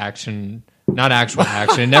like action, not actual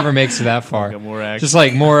action. It never makes it that far. Got more action. Just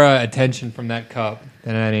like more attention from that cup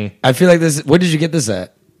than any. I feel like this. Where did you get this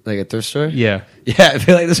at? Like a thrift store? Yeah. Yeah, I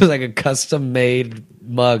feel like this was like a custom made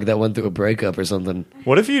mug that went through a breakup or something.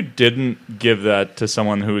 What if you didn't give that to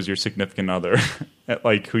someone who was your significant other,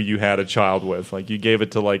 like who you had a child with? Like you gave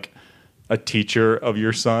it to like a teacher of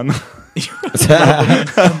your son.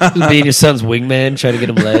 Being your son's wingman, trying to get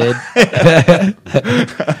him laid.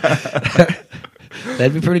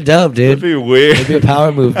 That'd be pretty dope, dude. That'd be weird. That'd be a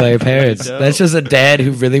power move by your parents. dope. That's just a dad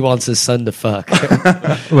who really wants his son to fuck.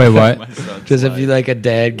 Wait, what? My son's Because if life. you like a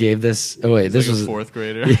dad gave this. Oh wait, this Like was a fourth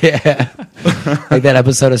grader. Yeah, like that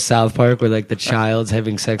episode of South Park where like the child's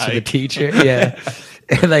having sex with the Ike. teacher. Yeah,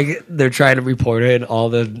 and like they're trying to report it, and all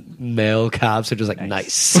the male cops are just like,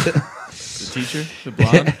 nice. The teacher, the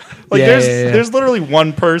blonde. Like Yeah, yeah. there's literally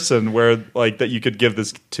one person where like that you could give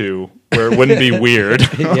this to where it wouldn't be weird.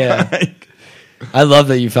 Yeah. Like, I love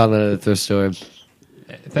that you found that at the thrift store.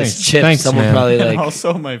 Thanks. It's chips. Thanks, Someone man. probably And like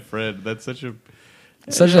also my friend. That's such a.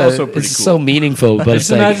 such you're a. also pretty It's cool. so meaningful, but it's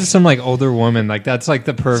Just imagine like some like older woman. Like that's like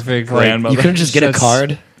the perfect like. grandmother. you couldn't just get a That's-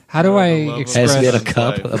 card. How do The I love of It has to be in a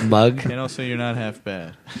express? cup, a mug. And also, you're not half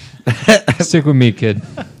bad. Stick with me, kid.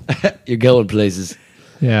 You're going places.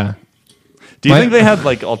 Yeah. Do you My- think they had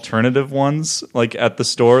like alternative ones like at the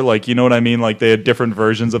store? Like you know what I mean? Like they had different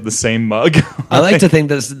versions of the same mug. I like to think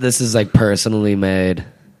this is like personally made.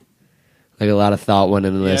 Like a lot of thought went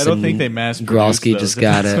into Yeah, this. I don't and think they mass Grosky just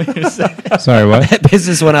got it. Sorry, what?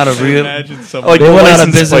 Business went out of real. Imagine someone. like They the went out of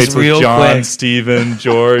license business plates with real John, quick. Stephen,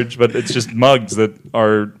 George, but it's just mugs that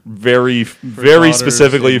are very daughters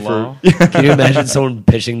specifically in law. for. Can you imagine someone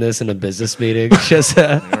pitching this in a business meeting? Just,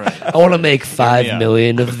 I want to make 5 out.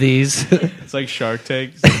 million of these. It's like Shark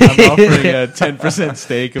Tank. I'm offering a 10%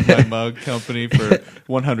 stake of my mug company for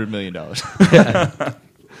 $100 million.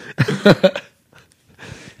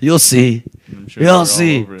 You'll see. I'm sure You'll they're all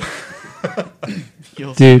see. over it.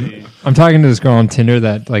 You'll Dude, see. I'm talking to this girl on Tinder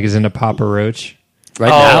that like is into Papa Roach.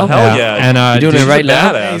 Right Oh, now? hell yeah! And You doing dude, it right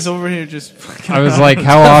now? badass. He's over here just fucking I was around. like,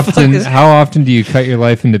 how often do you cut your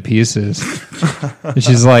life into pieces? And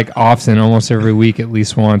she's like, often, almost every week, at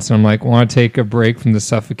least once. And I'm like, want to take a break from the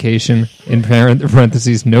suffocation in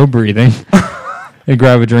parentheses, no breathing, and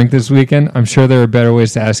grab a drink this weekend? I'm sure there are better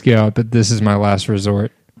ways to ask you out, but this is my last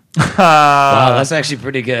resort, Wow, that's actually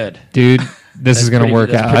pretty good. dude. This is gonna pretty- work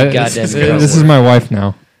that's out. pretty I- goddamn this good. is my wife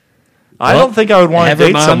now. I don't think I would want have to her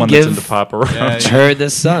date mom someone give- that's into Papa Roach. Yeah, I heard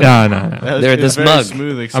this song. No. That was- They're at it was this very mug.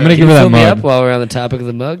 Smooth, I'm gonna Can give her you that fill me mug. up while we're on the topic of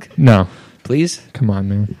the mug, No, please? come on,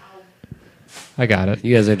 man. I got it.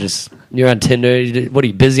 You guys are just, you're on Tinder. What are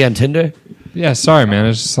you, busy on Tinder? Yeah, sorry, man.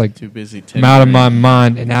 It's just like too busy. I'm out of my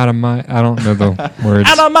mind and out of my. I don't know the words.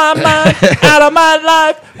 Out of my mind, out of my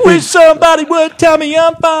life. Wish somebody would tell me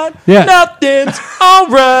I'm fine. Yeah. Nothing's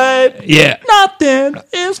alright. Yeah. Nothing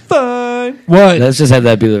is fine. What? Let's just have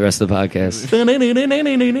that be the rest of the podcast. Dude,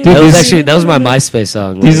 That was these- actually, that was my MySpace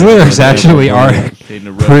song. These lyrics actually are Dating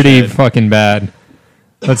a pretty redhead. fucking bad.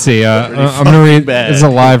 Let's see. I'm gonna fucking read. bad. This is a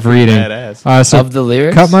live reading. Badass. So Of the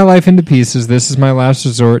lyrics? cut my life into pieces. This is my last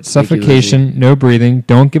resort. you, Suffocation. No breathing.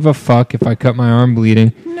 Don't give a fuck if I cut my arm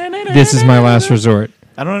bleeding. This is my last resort.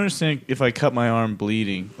 I don't understand if I cut my arm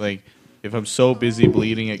bleeding. Like, if I'm so busy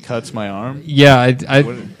bleeding, it cuts my arm. Yeah. I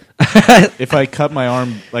What- if I cut my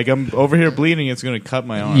arm, like I'm over here bleeding, it's going to cut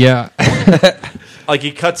my arm. yeah. Like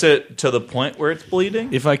he cuts it to the point where it's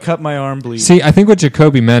bleeding. If I cut my arm, bleed. See, I think what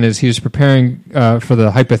Jacoby meant is he was preparing for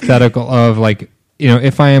the hypothetical of like,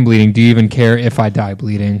 if I am bleeding, do you even care if I die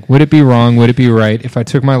bleeding? Would it be wrong? Would it be right? If I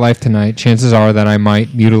took my life tonight, chances are that I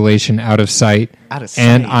might mutilation out of sight. Out of sight.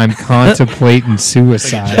 And I'm contemplating Like a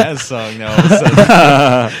suicide. jazz song now. All of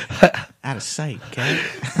a sudden. Out of sight, cat.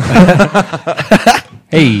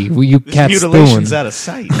 Hey, will you This cats mutilation's doing? out of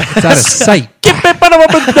sight. It's out of sight. Fucking Out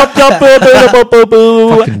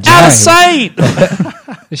of jive. sight.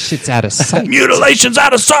 This shit's out of sight. Mutilation's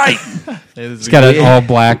out of sight. He's got an all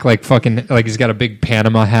black, like fucking, like he's got a big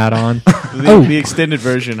Panama hat on. The extended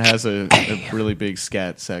version has a really big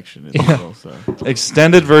scat section as well. So.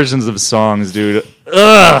 Extended versions of songs, dude.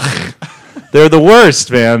 Ugh. They're the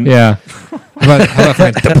worst, man. Yeah. How about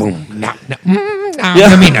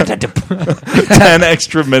Yeah. 10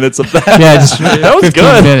 extra minutes of that. yeah, just That was 15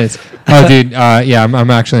 good. minutes. Oh, dude. Yeah, I'm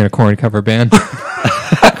actually in a corn cover band.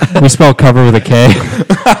 We spell cover with a K.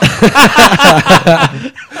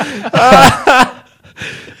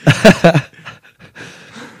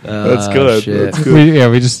 That's good. shit. That's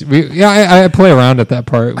good. I play around at that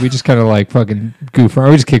part. We just kind of like fucking goof around.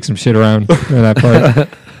 We just kick some shit around at that part.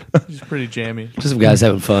 It's pretty jammy. Just some guys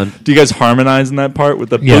having fun. Do you guys harmonize in that part with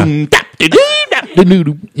the Yeah. boom, tap,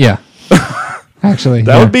 doo-doo? Yeah. Actually,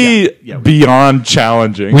 That yeah. would be Yeah. beyond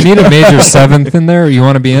challenging. We need a major seventh in there. You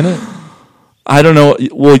want to be in it? I don't know.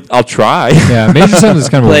 Well, I'll try. Yeah, major seventh is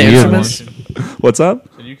kind of a Play weird one. instruments? What's up?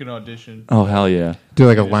 So you can audition. Oh, hell yeah. Do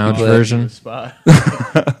like a lounge Just version. spot.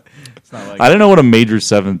 It's not like I don't know what a major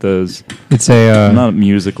seventh is. It's a. I'm not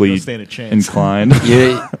musically Don't stand a chance. inclined.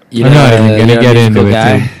 You're I'm not even gonna you're a get musical into it,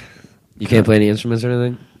 guy? dude. You can't play any instruments or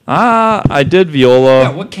anything? I did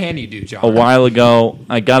viola what can you do, John? a while ago.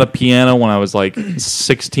 I got a piano when I was like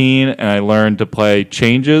 16, and I learned to play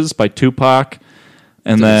Changes by Tupac.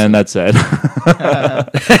 And then that's it.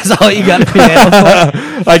 That's all you got a piano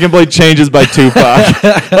for? I can play Changes by Tupac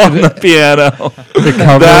on the piano. The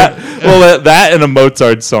cover. That and a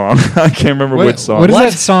Mozart song. I can't remember which song. What is What?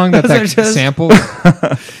 that song that Those are just- sample?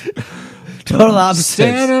 Total opposites.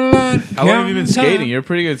 How long have you been skating? You're a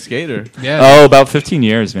pretty good skater. Yeah. Oh, about 15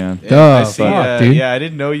 years, man. Duh, I see, fuck, dude. yeah, I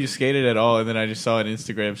didn't know you skated at all, and then I just saw an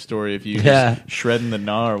Instagram story of you Yeah. just shredding the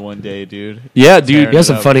gnar one day, dude. Yeah, dude. You have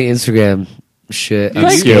some funny Instagram shit. on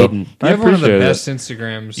Thank you. skating. You have I one of the appreciate best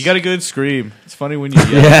Instagrams. You got a good scream. It's funny when you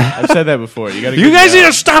yell. Yeah. I've said that before. You got. You guys need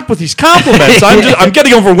to stop with these compliments. I'm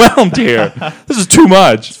getting overwhelmed here. This is too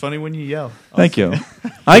much. It's funny when you yell. Thank you.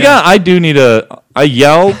 I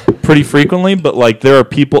yell pretty frequently, but like there are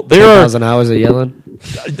 10,000 hours of yelling.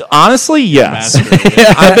 honestly, yes.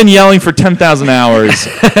 Masturbate. I've been yelling for 10,000 hours,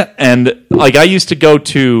 and like I used to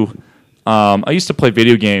play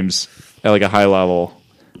video games at like a high level,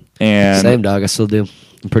 and Same, dog. I still do.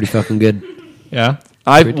 I'm pretty fucking good. Yeah.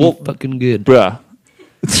 Pretty fucking good. bruh,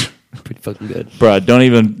 Pretty fucking good. don't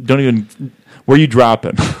even. Where you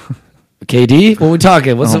dropping? KD, what we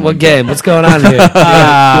talking? Oh What game? What's going on here? You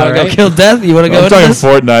want to go kill death? You want to go I'm into talking this?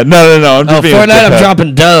 Fortnite. No. I'm just Oh, being a Fortnite, I'm dickhead.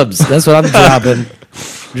 dropping dubs. That's what I'm dropping.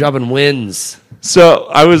 I'm dropping wins. So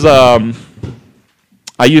I was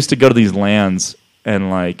I used to go to these LANs, and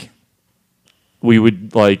like we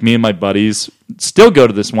would like me and my buddies still go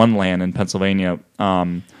to this one LAN in Pennsylvania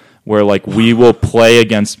where like we will play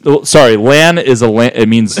against LAN is it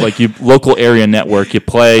means like you local area network. You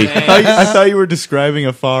play I thought you were describing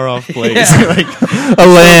a far off place. Like, a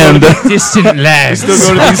land. Distant lands. still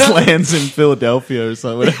go to these lands in Philadelphia or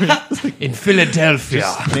something. in Philadelphia.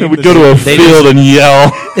 Name We the go to a city. field and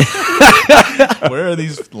yell. Where are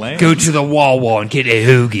these lands? Go to the Wawa and get a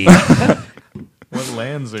hoagie. What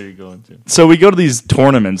lands are you going to? So we go to these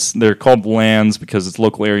tournaments. They're called LANs because it's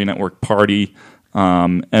local area network party.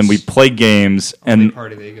 And we play games, and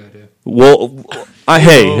party they go to.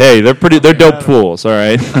 they're dope pools, all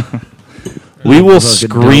right. We will Fucking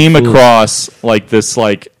scream dope pools. across like this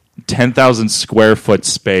 10,000 square foot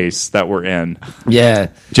space that we're in, Yeah.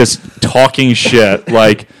 just talking shit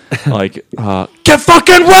like get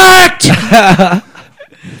fucking wrecked.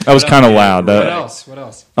 That was kind of loud. What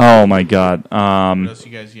else? Oh my god, What else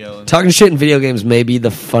you guys yelling? Talking shit in video games may be the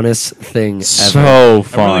funnest thing ever. so I'm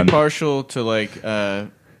fun. really partial to like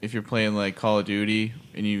if you're playing like Call of Duty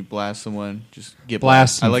and you blast someone, just get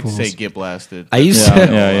Blast blasted. I like fools. to say get blasted. I used Yeah,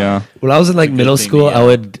 to, yeah. when I was in like It's a good middle thing to school, I yell.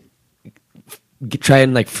 would try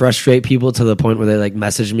and like frustrate people to the point where they like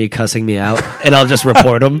message me cussing me out, and I'll just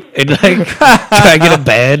report them and like try and get a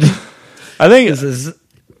banned. I think This is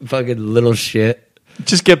fucking little shit.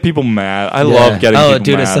 just get people mad. I love getting people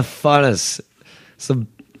dude, mad. it's the funnest.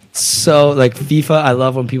 so like FIFA. I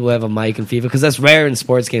love when people have a mic in FIFA because that's rare in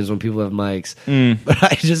sports games when people have mics. But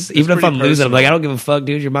I just even if I'm losing, I'm like, I don't give a fuck,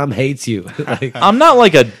 dude. Your mom hates you. Like, I'm not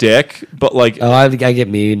like a dick, but like oh, I get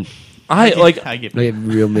mean. I get I get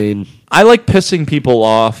real mean. I like pissing people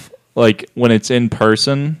off like when it's in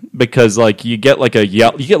person because like you get like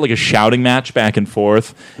a shouting match back and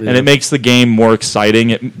forth and it makes the game more exciting.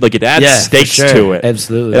 It adds stakes to it.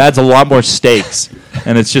 Absolutely. It adds a lot more stakes.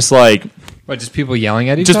 And it's just like What, just people yelling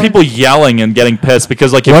at each other? just people yelling and getting pissed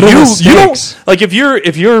because like if What are the you don't stakes? like if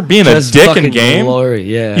you're being Just a dick fucking in game, glory,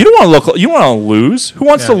 yeah. you don't want to lose. Who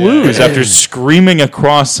wants to lose after screaming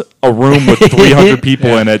across a room with 300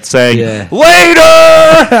 people in it saying later?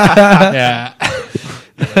 Yeah.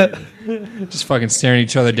 Just fucking staring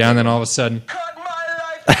each other down, then all of a sudden,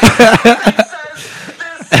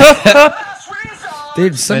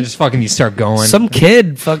 Dude, then just fucking you start going. some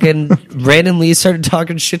kid fucking randomly started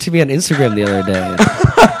talking shit to me on Instagram the other day.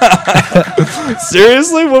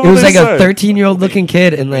 Seriously, what It was they like say? a 13-year-old looking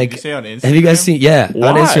kid, and like, you say on have you guys Instagram? seen? Yeah, Why?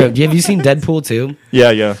 on Instagram. Have you seen Deadpool 2?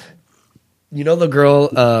 Yeah. You know the girl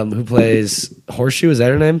who plays Horseshoe? Is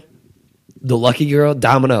that her name? The lucky girl,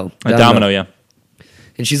 Domino. Domino, yeah.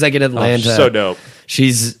 And she's like in Atlanta. Oh, so dope.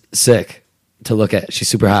 She's sick to look at. She's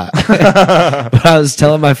super hot. But I was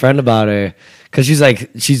telling my friend about her because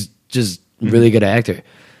she's just really good actor.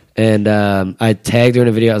 And I tagged her in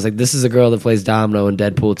a video. I was like, this is a girl that plays Domino in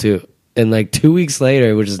Deadpool 2. And like 2 weeks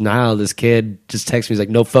later, which is now, this kid just texts me. He's like,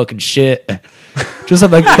 no fucking shit. Just a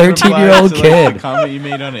like 13-year-old kid. The comment you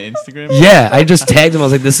made on Instagram. Yeah, I just tagged him. I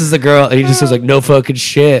was like, this is the girl. And he just was like, no fucking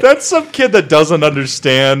shit. That's some kid that doesn't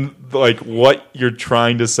understand like what you're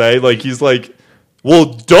trying to say. Like he's like, well,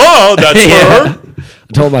 duh, that's Yeah. her.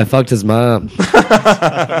 I told him I fucked his mom.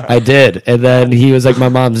 I did. And then he was like, my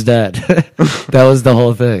mom's dead. That was the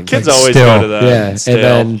whole thing. Kids Like, always still. go to that. Yeah. Still.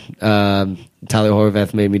 And then Tyler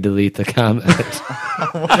Horvath made me delete the comment.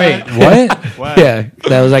 Wait, what? Wow. Yeah.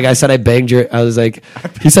 That was like, I said I banged your... I was like...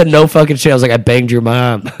 He said no fucking shit. I was like, I banged your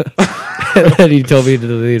mom. And then he told me to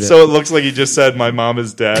delete it. So it looks like he just said my mom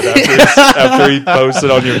is dead after he posted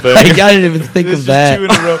on your thing. I didn't even think This of is that. 2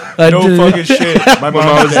 in a row. I No did- fucking shit. My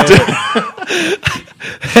mom is dead.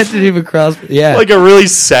 That didn't even cross... Yeah. Like a really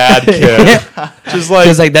sad kid. Just like,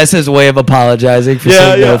 Because like that's his way of apologizing for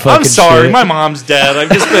saying no fucking I'm sorry, shit. my mom's dead. I've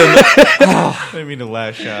just been. I didn't mean to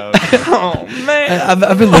lash out. Oh man.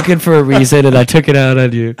 I've been looking for a reason and I took it out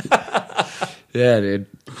on you. Yeah, dude.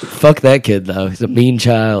 Fuck that kid though. He's a mean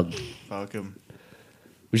child. Fuck him.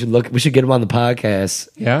 We should get him on the podcast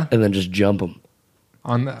Yeah? and then just jump him.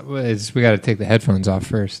 We got to take the headphones off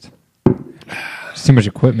first. It's too much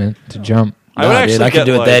equipment to jump. I would Nah, actually dude, I get can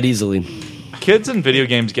do it like, that easily. kids in video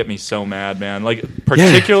games get me so mad, man. Like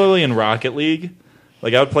particularly in Rocket League,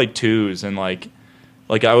 like I would play twos and like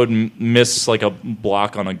I would miss like a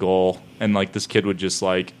block on a goal, and like this kid would just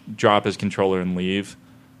like drop his controller and leave.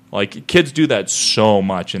 Like kids do that so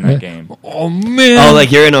much in that game. Oh, man. Oh, like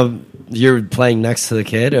you're playing next to the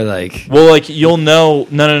kid or like Well, like you'll know,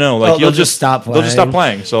 no. Like Oh, you'll they'll just stop They'll just stop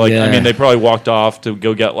playing. So like, Yeah. I mean, they probably walked off to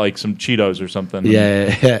go get like some Cheetos or something.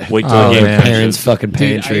 yeah. Wait till Oh, the game man. Parents finishes. fucking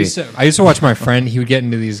Dude, pantry. I used to watch my friend. He would get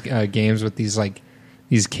into these games with these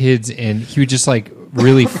kids, and he would just like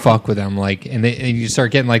really fuck with them. Like, and you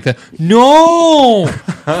start getting like no,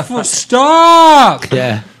 stop.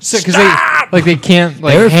 Yeah. Because they can't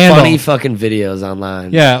like There are handle. funny fucking videos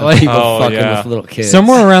online. Yeah, of like- people Oh, fucking yeah. with little kids.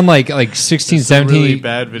 Somewhere around like 16, Some 17. really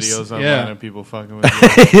bad videos online Yeah. of people fucking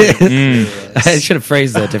with you. I should have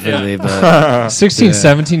phrased that differently, but 16, Yeah.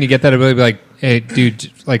 17, you get that ability to be like, hey,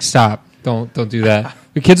 dude, like, stop. Don't do that.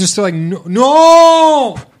 The kids are still like,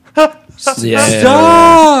 no!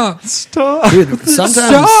 yeah. Stop! Dude, sometimes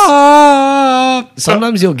Stop!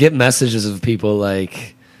 sometimes you'll get messages of people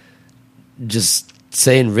like just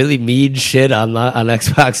saying really mean shit on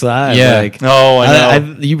Xbox Live. Yeah. Like, Oh, I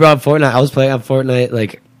know. you brought up Fortnite. I was playing on Fortnite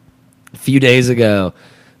like a few days ago.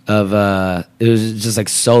 It was just like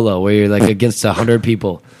solo where you're like against 100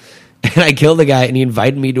 people. And I killed a guy, and he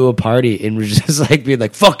invited me to a party, and was just like being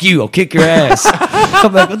like, "Fuck you, I'll kick your ass."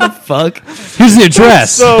 I'm like, "What the fuck?" Here's the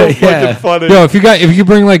address. So Yeah. fucking funny. Yo, if you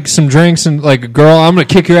bring like some drinks and like a girl, I'm gonna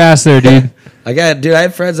kick your ass there, dude. I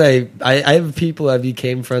have friends. I have people I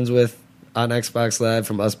became friends with on Xbox Live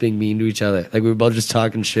from us being mean to each other. Like we were both just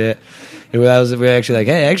talking shit, and we were actually like,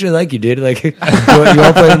 "Hey, I actually like you, dude. Like, you want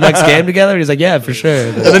to play the next game together?" And he's like, "Yeah, for sure."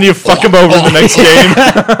 And then you fuck him over in the next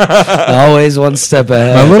game. Always one step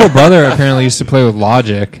ahead. My little brother apparently used to play with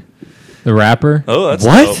Logic, the rapper. Oh, that's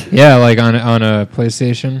What? dope. Yeah, like on a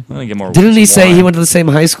PlayStation. I think get more. Didn't he some say he wine. went to the same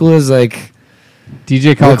high school as like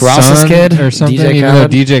DJ Khaled's Ross's son kid? or something. DJ Even though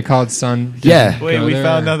Khaled? DJ Khaled's son. didn't Yeah. Wait, go we there.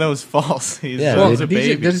 found out that was false. He's Yeah, well, dude. he's a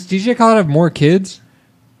baby. Does DJ Khaled have more kids?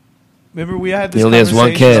 Remember, we had this He only has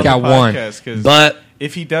one conversation kid. on the Got one. podcast, 'cause But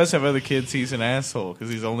if he does have other kids, he's an asshole because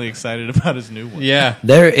he's only excited about his new one. Yeah.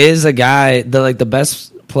 there is a guy, the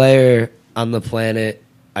best player on the planet,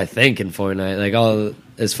 I think, in Fortnite. Like, all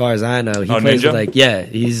as far as I know, he Oh, plays Ninja? with,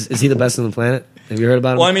 is he the best on the planet? Have you heard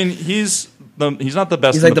about him? Well, I mean, he's not the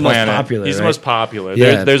best. He's on like the most planet. popular, He's the right? most popular.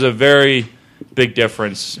 Yeah. There's a very big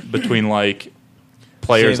difference between like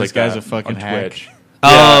players Saying like this guy's that a fucking on hack. Twitch.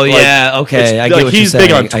 Oh like, yeah, okay. it's- I get like, what he's you're saying.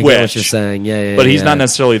 big on I get what Twitch. you're saying. Yeah, But he's yeah. not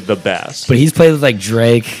necessarily the best. But he's played with like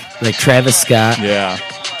Drake, like Travis Scott. Yeah.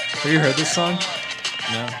 Have you heard this song?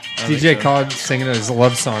 No, DJ Khaled singing his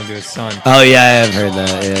love song to his son. Oh yeah, I have heard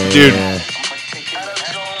that. Yeah, Dude. yeah.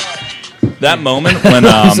 That moment when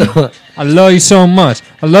I love you so much.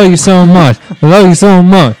 I love you so much. I love you so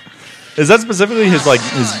much. is that specifically his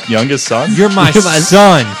youngest son? You're my You're my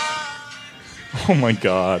son. Oh my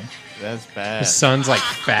god. That's bad. His son's like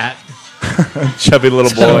fat. Chubby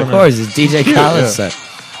little Of boy. course, it's DJ Khaled's son.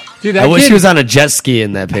 Dude, I wish he was on a jet ski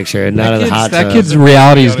in that picture and not in the hot that tub. kid's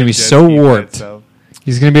reality is gonna be so warped.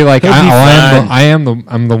 He's gonna be like, He'll be I'm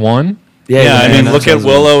fine. the one. Yeah, I mean, that look at sounds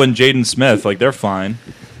Willow and Jaden Smith. Like, they're fine.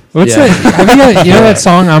 What's Yeah. that? You know that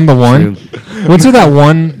song, I'm the one? What's with that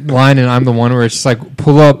one line in I'm the one where it's just like,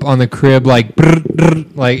 pull up on the crib, like, brr, brr,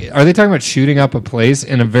 like, are they talking about shooting up a place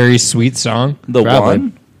in a very sweet song? The Probably.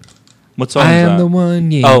 one? What song I is am that? the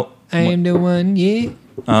one, yeah. Oh. I am the one, yeah.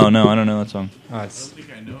 Oh, no, I don't know that song. Oh,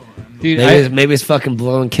 dude, Maybe it's fucking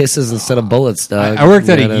blowing kisses instead of bullets, dog. I worked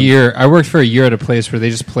at You know? a year. I worked for a year at a place where they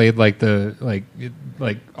just played like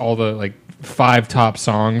all the like 5 top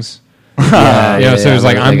songs. Yeah, So it was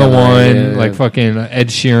like I'm the yeah, one, yeah. like fucking Ed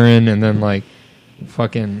Sheeran, and then like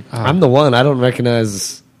fucking. I'm the one. I don't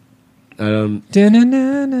recognize. I don't.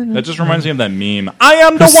 That just reminds me of that meme. I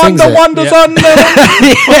am the Who one, sings the it? one, the son.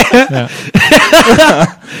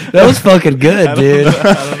 That was fucking good, dude.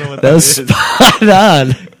 I don't know what That was is. spot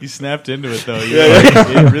on. You snapped into it though.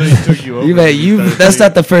 It really took you over. That's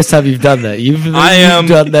not the first time you've done that. You've am-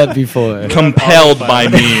 done that before. Compelled by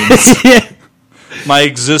memes. Yeah. My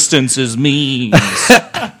existence is memes.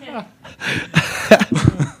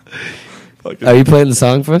 Are you playing the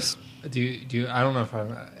song for us? Do you? I don't know if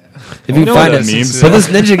I. If you know find what it, that means. but this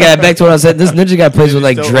ninja guy. Back to what I said. This ninja guy plays with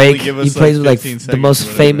like Just don't Drake. only give He us, plays like, with like 15 the seconds most or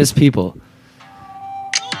whatever. famous people.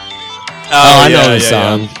 Oh, I know yeah, the yeah,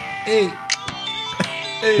 song.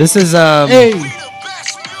 Hey, This is hey.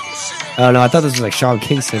 Oh no, I thought this was like Sean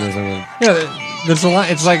Kingston or something. Yeah, there's a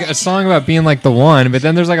line. It's like a song about being like the one, but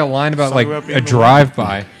then there's like a line about Song like about being a the drive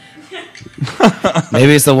by.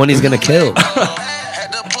 Maybe it's the one he's gonna kill.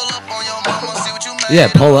 Yeah,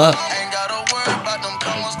 pull up.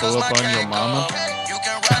 Pull up on your mama.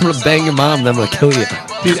 I'm gonna bang your mom, then I'm gonna kill you.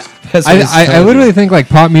 Dude, That's what he's I telling literally you. think like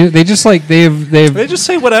pop music. They just like they've They just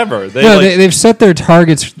say whatever. they've set their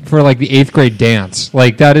targets for like the 8th grade dance.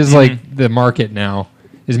 Like that is like the market now.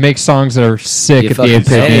 Is make songs that are sick You at the fucking 8th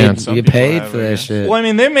grade paid. dance. You get people paid have for it, that yeah. shit. well, I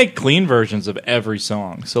mean, they make clean versions of every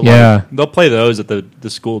song. So, like, Yeah. they'll play those at the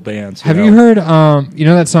school dance. Have know? you heard you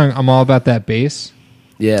know that song I'm All About That Bass?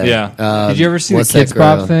 Yeah. Yeah. Did you ever see the what's that Kids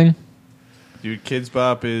Bop girl? thing? Dude, Kids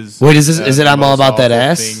Bop is. Wait, is it the I'm All most About That awful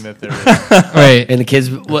Ass? thing that there is. Wait, And the kids,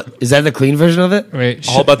 what is that? The clean version of it? wait.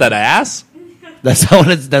 All about that ass? That's not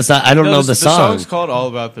what it's. That's not. I don't know the song. song's called All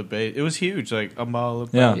About the Bass. It was huge. Like, I'm all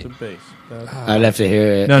about Yeah. the bass. I'd have to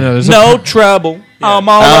hear it. No, there's No trouble. I'm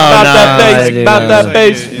all about no, that I bass. do About not. that Like,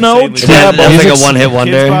 bass. it's No insanely- That- trouble. That's like Music's- a one-hit Kids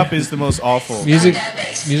wonder. Bop is the most awful. music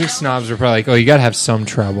snobs are probably like, oh, you gotta have some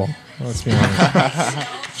treble. Let's be honest.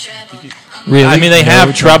 Really? I mean, they No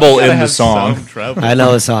have trouble Gotta in the have song. some trouble. I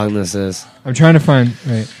know what song this is. I'm trying to find.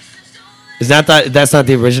 Wait. Is that that's not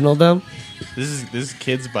the original though? This is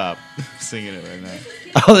Kids Bop singing it right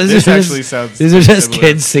now. Oh, this This is actually just, sounds. these are just similar.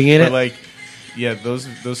 kids singing But it. like, yeah, those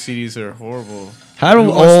CDs are horrible. How Who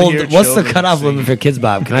wants to old? hear What's the children cutoff sing? limit for Kids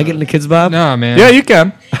Bob? Can I get into Kids Bob? No, man. Yeah, you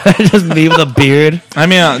can. Just me with a beard. I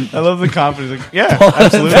mean, I love the confidence. Like, yeah,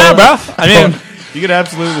 absolutely. yeah, bro. I mean, You could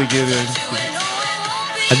absolutely get in.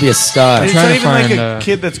 I'd be a star. It's trying not to even like find, a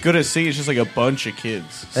kid that's good at singing. It's just like a bunch of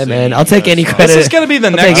kids. Hey man, singing I'll take that any song. credit. This is gonna be the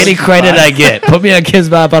I'll next- take any credit I get. Put me on Kids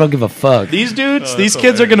Bob. I don't give a fuck. these dudes, Oh, these that's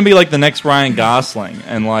kids are hilarious. going to be like the next Ryan Gosling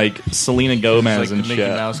and like Selena It's Gomez like the and Mickey shit.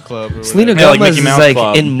 Mouse Club. Or Selena whatever. like Gomez Mickey is Mouse like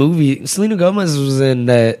Club. in movie. Selena Gomez was in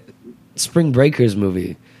that Spring Breakers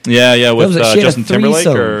movie. Yeah, with was it. She had a Justin Timberlake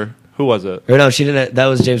threesome. or who was it? Or no, she didn't. That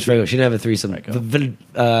was James Franco. She didn't have a threesome. Franco.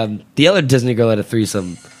 The other Disney girl had a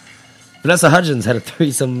threesome. Vanessa Hudgens had a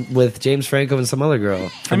threesome with James Franco and some other girl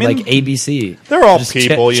from mean, like ABC. They're all Just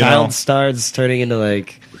people, you child know. stars turning into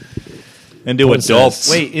like. Into What is adults.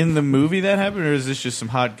 this? Wait, in the movie that happened, or is this just some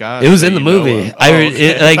hot guys? It was that in the you know movie. of? Oh,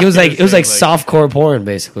 okay. It was like softcore porn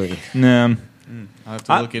basically. Nah. I'll have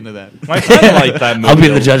to look into that. My friend liked that movie. I'll be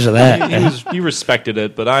the judge of that. He respected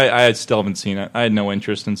it, but I still haven't seen it. I had no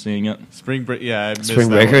interest in seeing it. Spring Break. Yeah, I missed Spring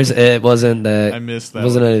that Breakers. one. It wasn't. I missed that.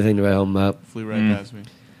 Wasn't one. anything to write home about. Flew right past me.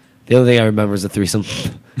 The only thing I remember is the threesome.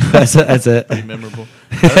 That's it. Pretty memorable.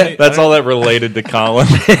 That's all that related to Colin.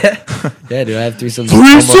 Yeah, dude, I have threesomes.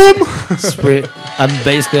 Threesome? Spring, I'm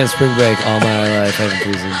basically on spring break all my life having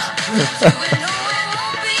threesomes.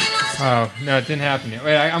 Oh no, it didn't happen yet.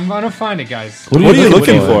 Wait, I'm gonna find it, guys. What are you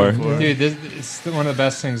looking for? Dude, it's one of the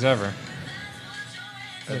best things ever.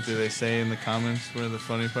 What do they say in the comments where the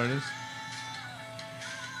funny part is?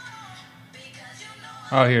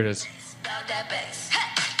 Oh, here it is.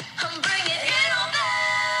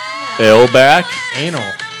 Ill back? Anal.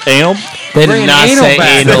 Anal? They did Bringing not anal say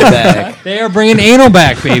back. anal back. They are bringing anal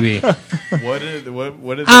back, baby. What did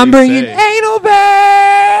they I'm bringing say? anal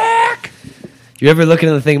back. You ever look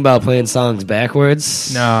into the thing about playing songs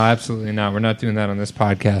backwards? No, absolutely not. We're not doing that on this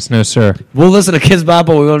podcast. No, sir. We'll listen to Kids Bop,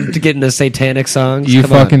 but we want to get into satanic songs. You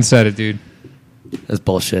Come on. fucking said it, dude. That's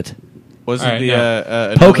bullshit. Wasn't All right, the no.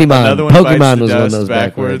 another Pokemon one Pokemon bites the was one of dust those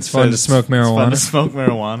backwards. It's fun to says smoke marijuana. It's fun to smoke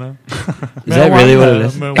marijuana. Is that really what it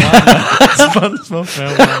is? Marijuana. It's fun to smoke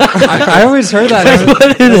marijuana. I always heard that.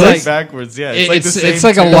 It's like It's backwards. Yeah, it's like the same. it's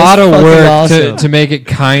like a tune. lot of fucking work awesome. to make it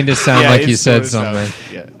kind of sound Yeah, like it you said sorta something.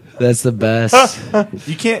 sounds- Yeah, That's the best.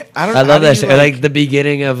 you can't. I don't. I how love do that you, shit. Like the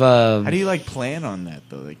beginning of. how do you like plan on that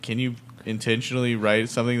though? Like, can you intentionally write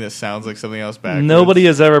something that sounds like something else backwards? Nobody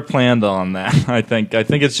has ever planned on that, I think. I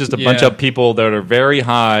think it's just a bunch Yeah. of people that are very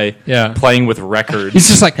high Yeah. playing with records. He's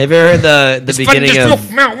just like, Have you ever heard the beginning of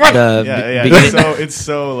the Yeah, beginning, it's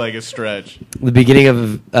so like a stretch. the beginning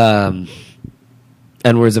of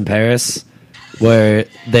N-Words in Paris, where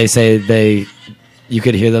they say you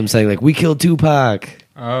could hear them saying like "We killed Tupac."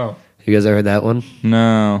 oh. You guys ever heard that one?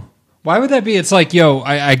 No. Why would that be? It's like, yo,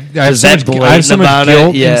 I have Is so that much, I have so blatant much about it?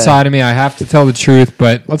 guilt Yeah. inside of me. I have to tell the truth,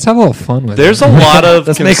 but let's have a little fun with There's it. a lot of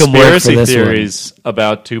Let's make 'em work for conspiracy this one. theories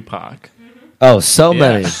about Tupac. Oh, so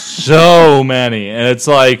many. So many. And it's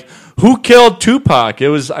like, who killed Tupac? It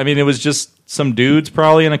was just some dudes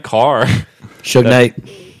probably in a car. Suge Knight.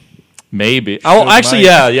 Maybe. Oh, Suge actually,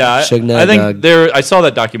 Knight. yeah. Suge Knight, I think dog. I saw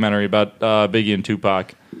that documentary about Biggie and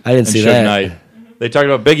Tupac. I didn't And see Suge that. Knight. They talked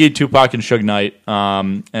about Biggie, Tupac, and Suge Knight,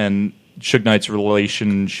 and Suge Knight's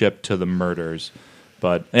relationship to the murders.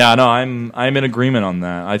 But yeah, no, I'm in agreement on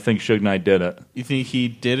that. I think Suge Knight did it. You think he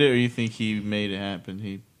did it, or you think he made it happen?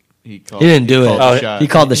 He called. He didn't do it. called the shot. He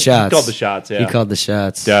called the shots. He called the shots. Yeah, He called the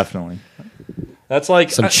shots. definitely. That's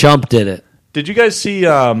like Some chump did it. Did you guys see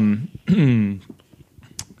not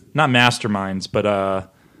Masterminds, but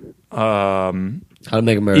How to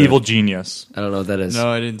Make a Murder. Evil Genius? I don't know what that is. No,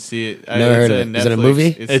 I didn't see it. Never heard of it. Is it a movie?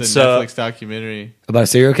 It's a Netflix documentary. About a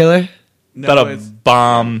serial killer? No, About a it's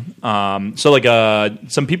bomb. So like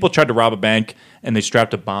some people tried to rob a bank and they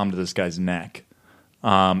strapped a bomb to this guy's neck.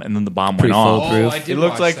 And then the bomb Pretty went off. foolproof. it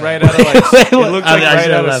looked like right out of like Wait, it what? looked I like mean, I right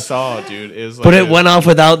should out have of left. Saw, dude. It was like But it went off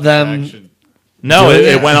without them. action. No, Doing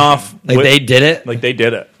it it? went off. Like they did it? Like they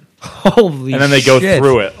did it, Holy and then they go shit.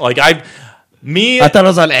 through it. Like I thought it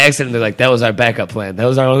was on accident. They're like, that was our backup plan. That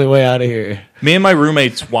was our only way out of here. me and my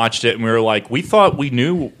roommates watched it, and we were like, we thought we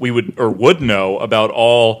knew we would know about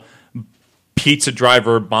all pizza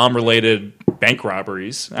driver bomb related bank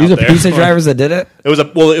robberies. These out are there. pizza drivers that did it?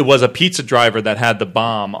 It was a pizza driver that had the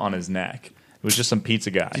bomb on his neck. It was just some pizza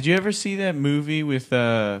guy. Did you ever see that movie with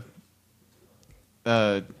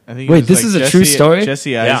I think it Wait, was this like is a Jesse, true story?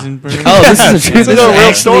 Jesse Yeah. Eisenberg. Oh, this is a true This is a real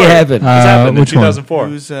actually story. happened. This happened in which one? 2004.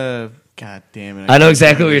 Who's God damn it! I know can't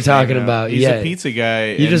exactly remember what his you're name talking now. about. He's Yeah. a pizza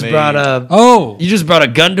guy. You just brought a Oh, you just brought a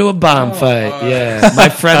gun to a bomb fight. Yeah. My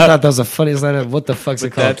friend thought that was the funniest line of what the fuck's it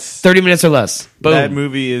But called? that's- 30 minutes or less. Boom. That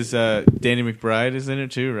movie is Danny McBride is in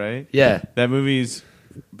it too, right? Yeah. That movie's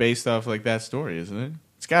based off like that story, isn't it?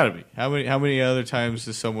 It's got to be. How many other times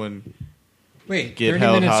does someone wait, get 30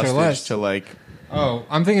 held minutes or hostage less. to like? Oh,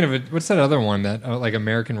 I'm thinking of it. What's that other one that like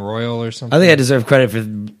American Royal or something? I think I deserve credit for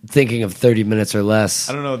thinking of 30 minutes or less.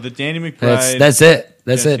 I don't know. The Danny McBride. That's it.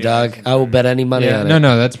 That's Jesse it, dog. Eisenberg. I will bet any money Yeah, on no, it.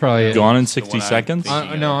 no, that's probably it. Gone in That's the 60 one I'm seconds.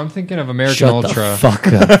 thinking. No, I'm thinking of American Shut Ultra. the fuck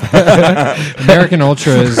up. American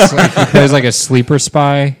Ultra is like, he plays like a sleeper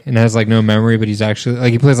spy and has like no memory, but he's actually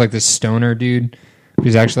like he plays like this stoner dude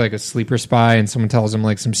who's actually like a sleeper spy, and someone tells him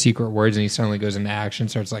like some secret words, and he suddenly goes into action,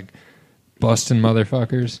 starts like busting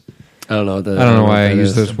motherfuckers. I don't know. I don't know why I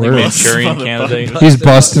use those words. Manchurian candidate. He's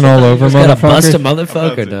busting all over, Gotta bust a motherfucker.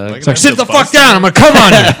 motherfucker, dog. It's Like, sit the fuck down. I'm gonna come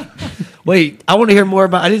on you. Wait, I want to hear more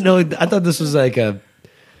about. I didn't know. I thought this was like a.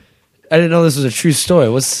 I didn't know this was a true story.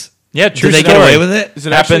 What's Yeah, true did they story. get away with it? Does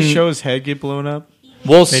it actually Happened- show his head get blown up?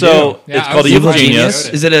 Well, They so do. Yeah, it's I called was Evil looking Genius.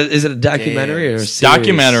 Is it a documentary or a series?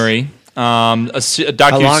 Documentary. A long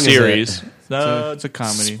docu is series. It's a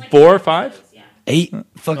comedy. 4 or 5? 8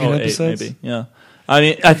 fucking Oh, 8 episodes. maybe. Yeah. I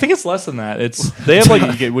mean, I think it's less than that. They have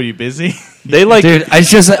like Were you busy? they like Dude, I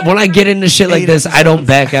just when I get into shit like this, I don't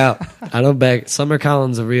back out. I don't back. Summer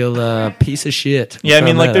Collins a real piece of shit. Yeah, I mean,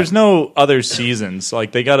 Found like, that there's out. no other seasons.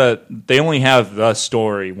 Like, they only have the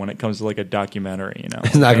story when it comes to like a documentary. You know,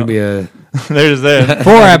 It's not gonna be a there's that.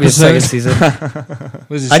 4 not gonna be a second episodes.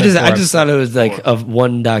 season. I just thought it was like of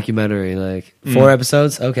one documentary, like 4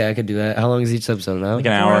 episodes. Okay, I could do that. How long is each episode now? Like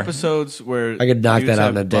an 4 hour. episodes where I could knock dudes that out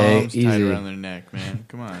in have a day, bombs tied easy. around their neck, man.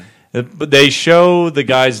 Come on. But they show the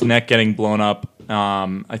guy's neck getting blown up.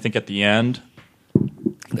 I think at the end,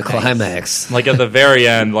 The climax. like at the very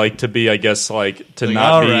end, like to be, I guess, like to Like,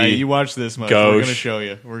 not all be. right, you watch this much. gauche. We're gonna show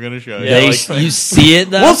you. We're gonna show you. Yeah, you see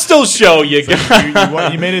it though. We'll still show you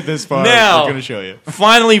guys. you made it this far. Now. We're gonna show you.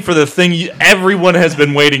 Finally, for the thing everyone has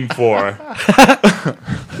been waiting for.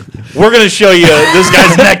 We're gonna show you this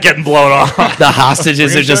guy's neck getting blown off The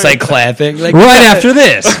hostages are just like clapping. Like Right after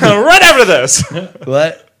this. right after this.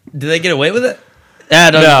 what? Did they get away with it?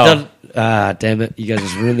 No. Damn it! You guys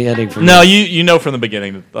just ruined the ending for me. No, you know from the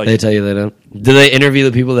beginning. Like, They tell you they don't. Do they interview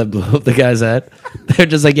the people that blew up the guy's head? They're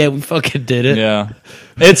just like, yeah, we fucking did it. yeah,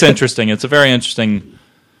 it's interesting. It's a very interesting.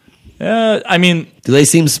 I mean, Do they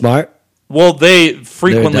seem smart? well, they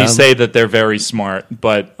frequently They're dumb. say that they're very smart,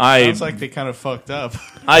 but Sounds like they kind of fucked up.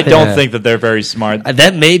 I don't Yeah. think that they're very smart.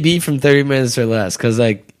 That may be from 30 Minutes or Less, because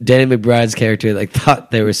like Danny McBride's character like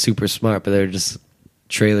thought they were super smart, but they were just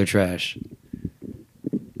trailer trash.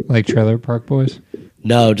 Like Trailer Park Boys.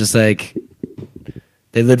 No, just like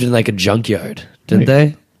they lived in like a junkyard, didn't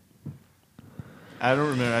they? I don't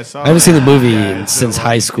remember. I saw. I haven't seen the movie it's been since a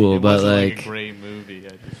high long- school, it but wasn't like a great movie.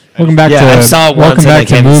 Welcome back Yeah, I to saw it welcome once and I back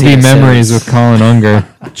to haven't seen movie it memories since. with Colin Unger.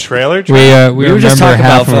 Trailer. We we were just remember talking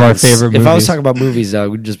half about of our fucking- favorite If I was movies. talking about movies,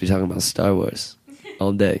 dog, we'd just be talking about Star Wars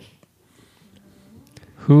all day.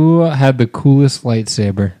 Who had the coolest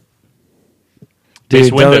lightsaber? Mace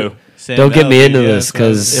Dude, Windu. don't get me into this,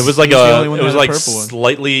 'cause It was like He was the only one it that was had a like purple one.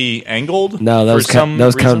 slightly angled. No, that for was some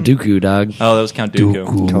Count reason. Dooku, dog. Oh, that was Count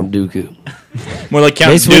Dooku. Count Dooku. More like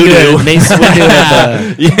Count Mace Windu, Doo-Doo. Mace Windu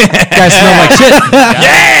had the, Guys smell like shit.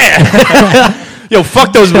 Yeah. Yo,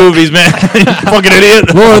 fuck those movies, man. You fucking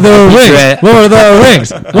idiot. Lord of the Rings. Right. Lord of the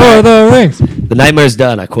Rings. Lord of the Rings. the nightmare's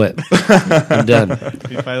done. I quit. I'm done.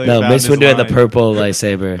 He finally No, found Mace his Windu had the line. purple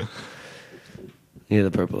lightsaber. He had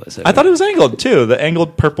the purple lightsaber. I thought it was angled too. The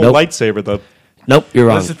angled purple Nope. lightsaber. The Nope, you're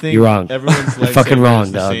wrong. That's the thing. You're wrong. Everyone's lightsaber Fucking wrong,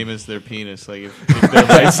 is the dog. same as their penis. Like if their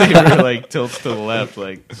lightsaber like tilts to the left,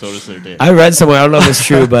 like so does their dick. I read somewhere, I don't know if it's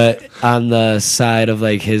true, but on the side of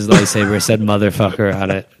like his lightsaber it said motherfucker on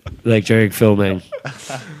it, like during filming.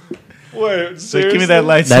 wait, So give me that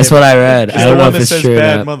lightsaber. That's what I read. It's I the don't know one if that it's says true or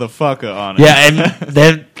bad not. motherfucker on it. Yeah, and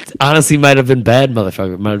that honestly might have been bad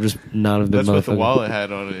motherfucker. Might have just not have been That's what the motherfucker. wallet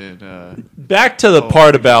had on it. Back to the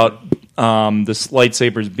part about this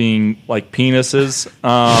lightsabers being like penises.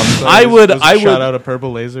 I would shout out a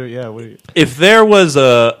purple laser. Yeah, what do you? if there was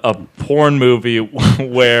a porn movie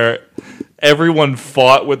where everyone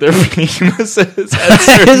fought with their penises at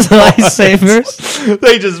certain His lightsabers.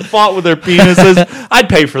 they just fought with their penises. I'd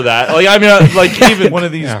pay for that. Like I mean, like even One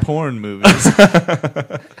of these porn movies.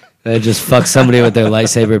 They just fuck somebody with their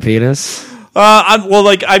lightsaber penis.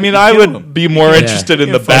 I would them. be more interested in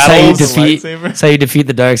Yeah, the fuck That's how you battles. Battles. defeat. Lightsaber. That's how you defeat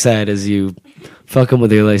the dark side. Is you fuck them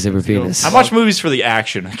with your lightsaber penis. I watch movies for the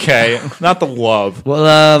action, okay, not the love.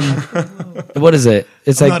 Well, what is it?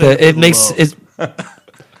 It's I'm like not into it makes love. it's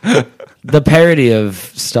the parody of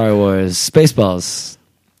Star Wars, Spaceballs.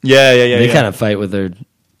 Yeah. They kind of fight with their.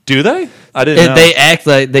 do they? I didn't know. They act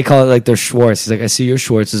like they call it like their Schwartz. He's like, I see your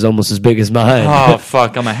Schwartz is almost as big as mine. Oh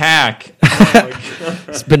fuck! I'm a hack.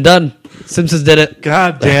 It's been done. Simpsons did it.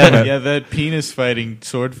 God damn it! Yeah, that penis fighting,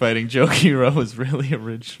 sword fighting joke you wrote was really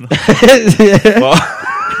original.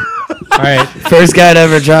 All right. First guy to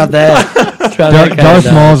ever drop that. Drop that kind Darth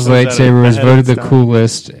of Maul's That lightsaber was ahead voted of the its time.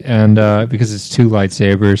 coolest, and because it's 2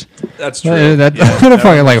 lightsabers. That's true. That kind of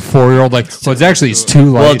fucking like a 4-year-old. Like, well, it's actually it's 2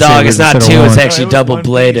 lightsabers. Well, dog, it's not instead two. of It's one. actually Oh, it was double one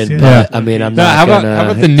bladed. piece, yeah. But I mean, I'm No, not how gonna.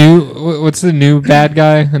 about the new? What's the new bad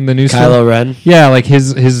guy in the new Kylo story? Ren? Yeah, like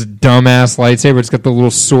his dumbass lightsaber. It's got the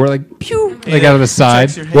little sword, like pew, like out of the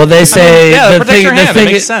side. Well, they say yeah, the protect thing. your The hand. It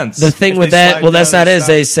thing. makes sense. The thing If with they that. slide Well, that's down, not they it.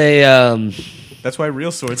 They say That's why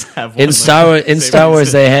real swords have one. In Star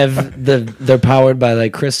Wars, they they have they're powered by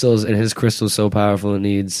like crystals, and his crystal's so powerful it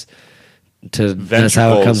needs to. That's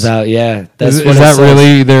how it comes out. Yeah, that's Is what that it says.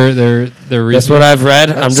 really their That's reason? what I've read.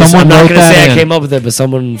 I'm Someone not wrote going to that say I in. came up with it, but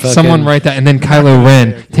someone Someone write that, and then Kylo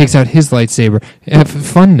Ren takes out his lightsaber.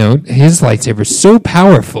 Fun note: his lightsaber is so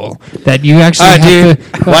powerful that you actually All right, have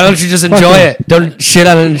dude. to. Why don't you just enjoy it? Don't shit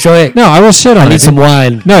on it. Enjoy it. No, I will shit on I it. need some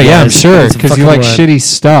wine. No, yeah, I'm Guys, I sure need some because you fucking like wine. shitty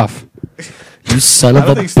stuff. You son I of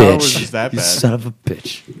don't a think Star Wars bitch. is that You bad. son of a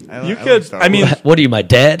bitch. You could. I mean, What are you, my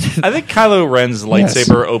dad? I think Kylo Ren's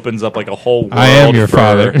lightsaber opens up like a whole world. I am your for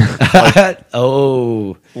father.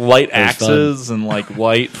 Oh. light That was axes and like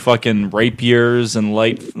light fucking rapiers and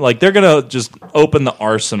like they're gonna just open the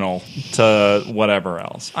arsenal to whatever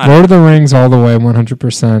else. Lord of the Rings all the way,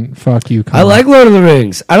 100%. Fuck you, Colin. I like Lord of the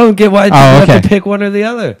Rings. I don't get why people have okay. to pick one or the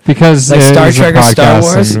other. because like it Star is a Trek or Star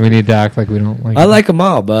podcast Wars. and we need to act like we don't like. I it. like them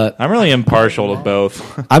all, but I'm really impartial to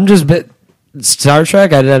both. I'm just Star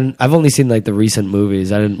Trek. I've only seen like the recent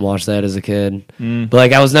movies. I didn't watch that as a kid. But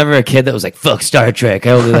like I was never a kid that was like fuck Star Trek.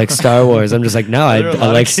 I only like Star Wars. I'm just like no, I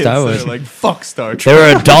like Star Wars. Like fuck Star Trek.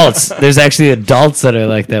 There were adults. There's actually adults that are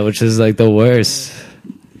like that, which is like the worst.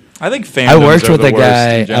 I think fandoms I worked are with the a worst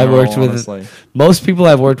guy. in general, I worked with honestly. most people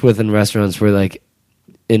I've worked with in restaurants were like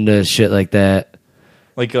into shit like that.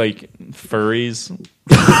 like furries.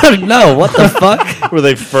 No, what the fuck? Were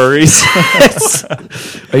they furries?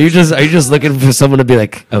 Are you just looking for someone to be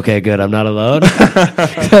like, okay, good, I'm not alone?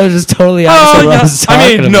 I was just totally opposite of what I was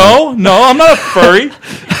talking about. no, I'm not a furry.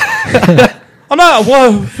 I'm not.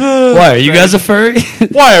 Why are you guys a furry?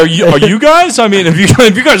 Why are you guys? I mean, if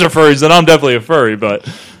you guys are furries, then I'm definitely a furry. But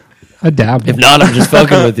I dabble. If not, I'm just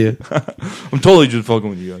fucking with you. I'm totally just fucking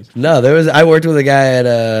with you guys. No, I worked with a guy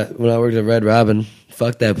at when I worked at Red Robin.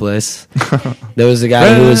 Fuck that place. There was a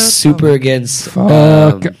guy who was super against.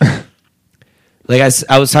 Fuck. Like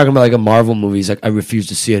I was talking about like a Marvel movie. He's like, I refuse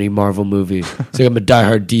to see any Marvel movie. It's like I'm a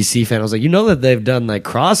diehard DC fan. I was like, you know that they've done like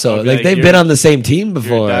crossover. Like they've been on the same team You're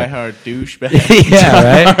before. a diehard douchebag.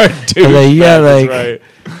 Yeah, right. Dude, And then you got that's like, right.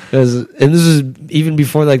 and this was even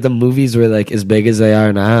before like the movies were like as big as they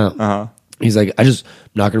are now. Uh-huh. He's like, I'm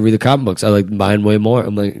not gonna read the comic books. I like mine way more.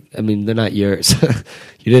 I'm like, I mean, they're not yours.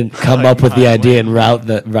 You didn't come up with the mine idea way and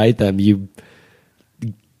write them. You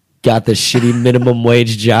got the shitty minimum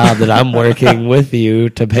wage job that I'm working with you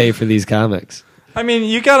to pay for these comics. I mean,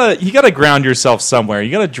 you gotta ground yourself somewhere.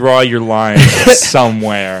 You gotta draw your line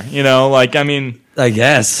somewhere. You know, like I mean, I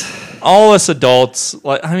guess. all us adults.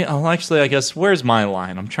 Like I mean, I guess where's my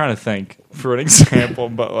line? I'm trying to think for an example,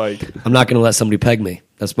 but like, I'm not gonna let somebody peg me.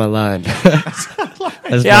 That's my line.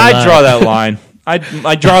 That's yeah, my I line. draw that line.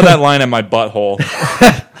 I draw that line at my butthole.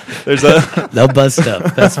 There's No buzz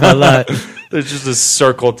stuff. That's my line. there's just a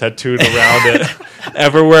circle tattooed around it.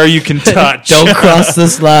 Everywhere you can touch. Don't cross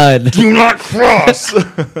this line. Do not cross.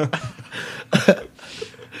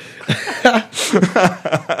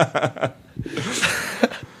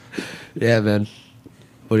 Yeah, man.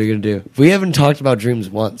 What are you gonna do? We haven't talked about dreams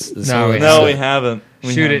once. This No, whole we episode. No, we haven't.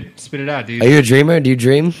 Shoot it. Spit it out, dude. Are you a dreamer? Do you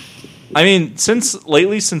dream? I mean, since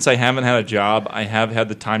I haven't had a job, I have had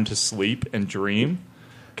the time to sleep and dream.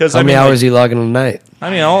 Because How many hours are you logging a night? I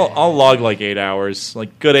mean, I'll log like 8 hours,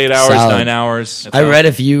 like good 8 hours, Solid. 9 hours. I read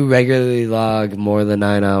if you regularly log more than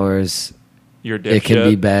 9 hours, You're a dipshit. it can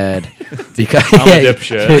be bad. Because I'm a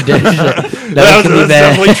dipshit. you're a dipshit. No, it can be That's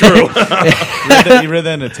bad. definitely true. You read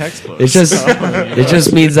that in a textbook. It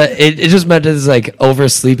just means that it just meant it's like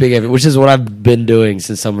oversleeping, which is what I've been doing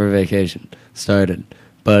since summer vacation started.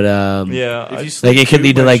 But Yeah, If you sleep like it could too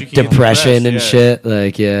lead to much, like you can get depression depressed, and yeah. shit.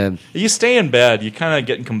 Like yeah. you stay in bed. You kind of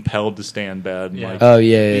get compelled to stay in bed. Yeah. Like, Oh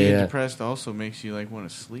yeah, Being yeah. depressed also makes you like want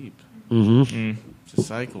to sleep. Mm-hmm. It's a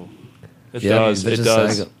cycle. it Yeah, does. it's It a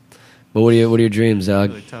does. cycle. But what are your dreams, dog?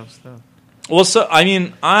 Really tough stuff. Well, so I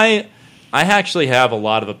mean, I actually have a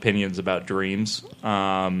lot of opinions about dreams.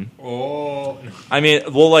 Oh. I mean,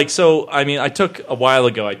 well, like, so, I mean, I took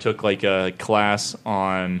like a class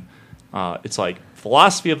on, it's like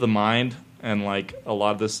philosophy of the mind and like a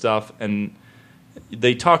lot of this stuff. And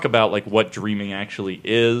they talk about like what dreaming actually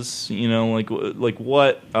is, you know, like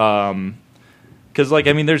what, cause like,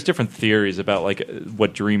 I mean, there's different theories about like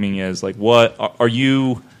what dreaming is. Like what, are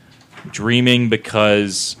you dreaming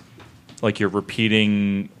because like you're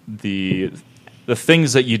repeating the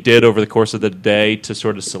things that you did over the course of the day to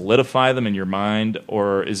sort of solidify them in your mind,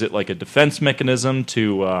 or is it like a defense mechanism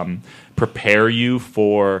to prepare you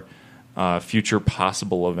for future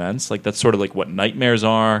possible events? Like that's sort of like what nightmares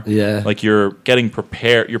are. Yeah. Like you're getting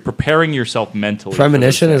prepared. You're preparing yourself mentally. for those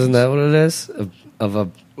Premonition, things. isn't that what it is? of a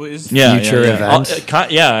future event.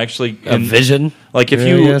 Actually, a vision. Like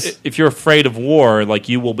if you're afraid of war, like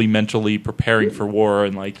you will be mentally preparing for war,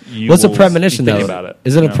 and like you. What's a will premonition be though? thinking about it,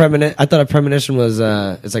 Is it a premonition? I thought a premonition was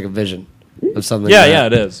it's like a vision of something. Yeah,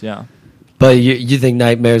 it is. Yeah. But you think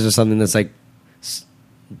nightmares are something that's like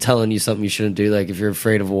telling you something you shouldn't do? Like if you're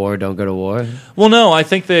afraid of war, don't go to war. Well, no, I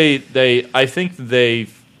think they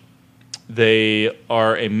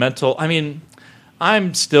are a mental. I mean,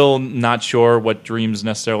 I'm still not sure what dreams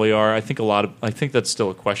necessarily are. I think that's still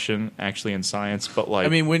a question actually in science. But like, I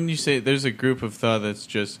mean, when you say there's a group of thought that's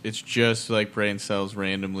just like brain cells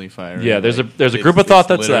randomly firing. Yeah, there's like, a group of thought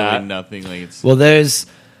that's literally that. nothing. Like it's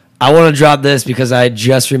I want to drop this because I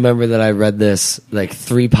just remember that I read this like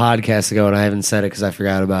 3 podcasts ago and I haven't said it because I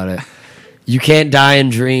forgot about it. You can't die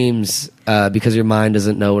in dreams because your mind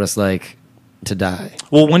doesn't know what it's like to die.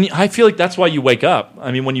 Well, I feel like that's why you wake up.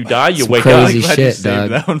 I mean, when you die, you wake crazy up. glad shit, you saved dog.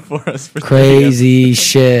 that one for us. For Crazy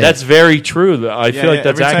shit. That's very true. I feel like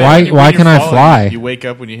that's every time accurate. when Why you're can I falling, fly? You wake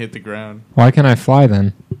up when you hit the ground. Why can't I fly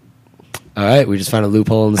then? All right, we just found a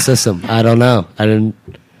loophole in the system. I don't know. I didn't.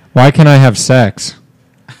 Why can I have sex?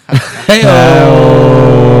 Hey,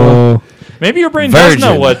 Maybe your brain Virgin. does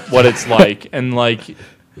know what it's like, and like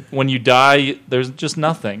when you die, there's just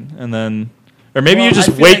nothing, and then, or maybe Well, you just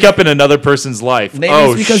I feel wake like- up in another person's life. maybe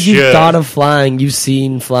oh it's because shit! you've thought of flying, you've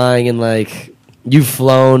seen flying, and like you've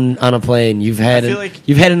flown on a plane. You've had feel like-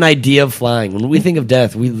 you've had an idea of flying. When we think of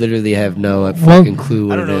death, we literally have no fucking clue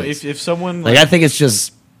what I don't know it is. if someone Like I think it's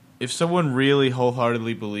just if someone really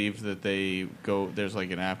wholeheartedly believed that there's like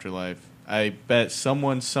an afterlife, I bet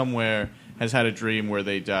someone somewhere has had a dream where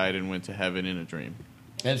they died and went to heaven in a dream.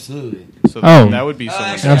 absolutely. So Oh. that would be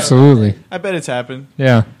someone. Absolutely. I bet it's happened.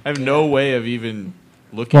 Yeah. I have no way of even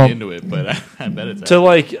looking Well- into it, but I bet it's To happened.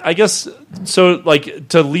 like, I guess so. Like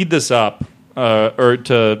to lead this up, or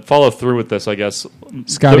to follow through with this, I guess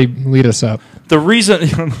Scotty, lead us up. the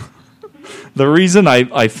reason the reason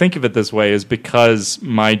I think of it this way is because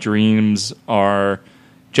my dreams are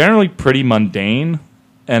generally pretty mundane,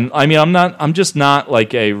 and I mean I'm just not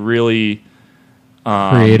like a really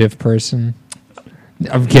Creative person.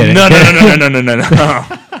 I'm kidding. no.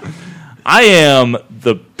 I am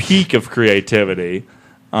the peak of creativity.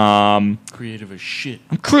 Creative as shit.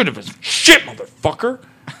 I'm creative as shit, motherfucker.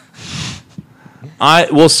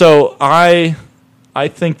 I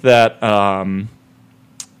think that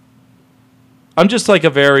I'm just like a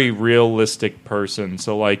very realistic person.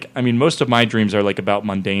 So like, I mean, most of my dreams are like about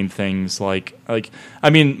mundane things. Like I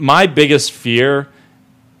mean, my biggest fear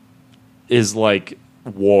is like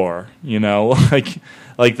war. You know,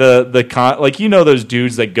 like you know those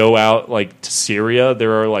dudes that go out like to Syria.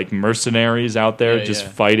 There are like mercenaries out there Yeah.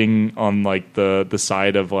 fighting on like the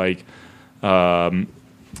side of like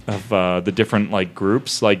the different like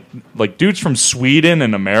groups. Like dudes from Sweden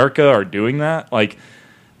and America are doing that. Like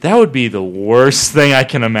that would be the worst thing I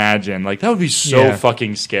can imagine. Like that would be so Yeah.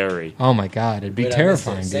 fucking scary. Oh my god, it'd be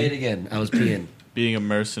terrifying. Say it Dude. again. I was peeing. Being a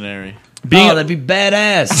mercenary. That'd be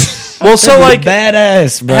badass. Well, so like,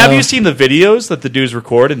 badass, bro. have you seen the videos that the dudes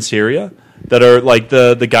record in Syria? That are like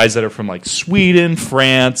the guys that are from like Sweden,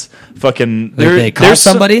 France, fucking. Like they caught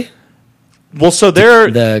somebody? Well, so they're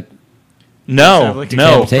The no.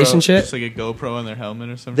 decapitation shit? It's like a GoPro on their helmet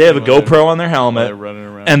or something. They have a while GoPro on their while they're helmet, running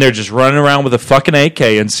around. and they're just running around with a fucking AK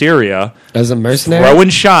in Syria, as a mercenary.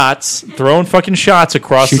 throwing fucking shots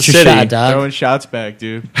across Shoot the your city. shot, dog. throwing shots back,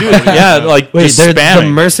 dude. Yeah, like Wait, just they're the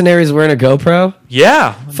spamming. mercenaries wearing a GoPro?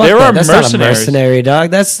 Yeah, Fuck there that. are That's not a mercenaries. mercenary, dog.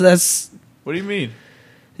 That's What do you mean?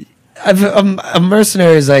 a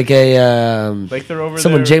mercenary is like a Like they're over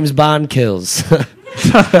someone there. James Bond kills.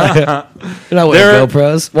 They're not wearing They're-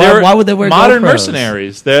 GoPros. They're Why would they wear modern GoPros?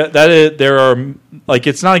 mercenaries? There are like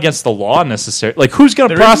it's not against the law necessarily. Like who's going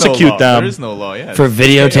to There is no prosecute law. them There is no law. Yeah, For it's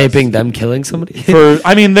videotaping chaos. them killing somebody? for?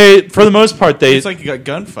 I mean, they for the most part they. It's like you got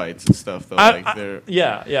gunfights and stuff though. Like they're.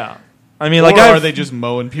 yeah. I mean, Or like are I've- they just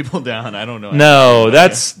mowing people down? I don't know. No,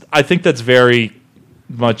 I think that's very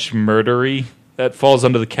much murdery. That falls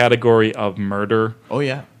under the category of murder. Oh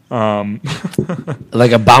yeah.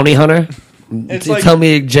 Like a bounty hunter? It's You like- tell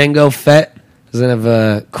me Django Fett doesn't have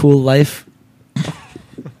a cool life?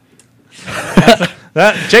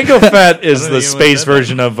 That Jango Fett is I don't the even space know what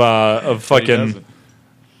version of He fucking doesn't.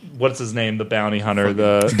 what's his name? The bounty hunter.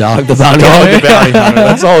 The Dog the bounty dog, hunter? the bounty hunter.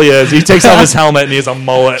 That's all he is. He takes off his helmet and he has a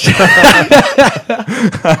mullet.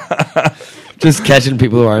 Just catching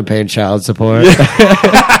people who aren't paying child support.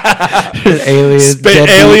 aliens, Aliens.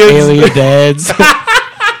 alien dads.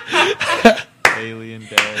 Alien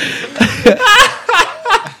dad.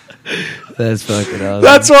 That's fucking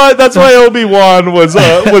awesome. That's why Obi-Wan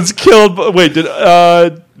was killed. Wait,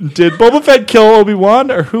 Did Boba Fett kill Obi-Wan,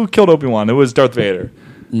 or who killed Obi-Wan? It was Darth Vader.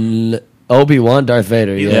 Obi-Wan, Darth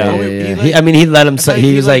Vader. Yeah. He let him.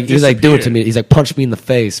 He was like, do it to me. He's like, punch me in the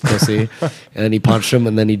face, pussy. And then he punched him,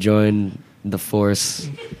 and then he joined the Force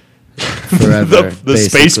forever. the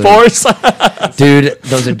Space Force, dude.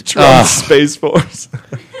 Those are Space Force.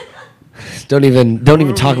 Don't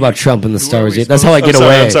even talk about Trump in the Star Wars. That's how I get I'm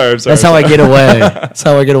away. sorry. That's how I get away. That's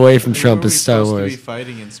how I get away from Trump. Who are Is we Star supposed Wars. to be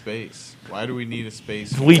fighting in space? Why do we need a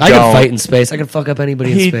space? We I don't. can fight in space. I can fuck up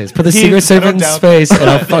anybody in He- space. Put the he- Secret I Service don't in doubt space, and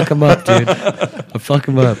I'll fuck him up, dude. I'll fuck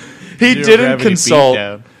him up. He Zero didn't gravity consult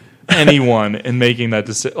beatdown. anyone in making that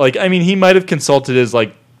decision. Like, I mean, he might have consulted his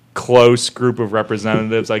like close group of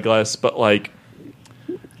representatives, I guess, but like,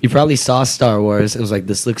 You probably saw Star Wars. It was like,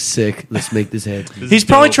 this looks sick. Let's make this happen. he's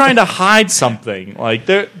probably trying to hide something. Like,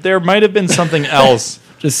 there might have been something else.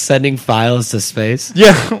 Just sending files to space.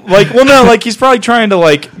 Yeah, like he's probably trying to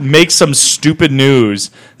like make some stupid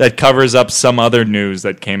news that covers up some other news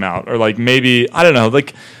that came out, or like maybe I don't know,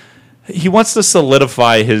 like he wants to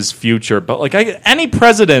solidify his future. But like any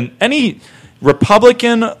president, any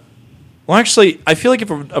Republican, well, actually, I feel like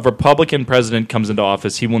if a Republican president comes into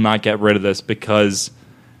office, he will not get rid of this because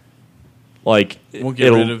like We'll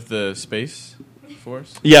get rid of the space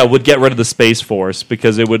force. yeah, would get rid of the Space Force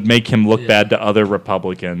because it would make him look bad to other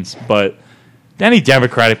Republicans. But any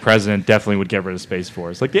Democratic president definitely would get rid of the Space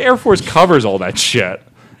Force. Like the Air Force covers all that shit.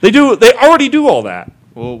 They already do all that.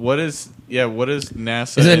 Well, what is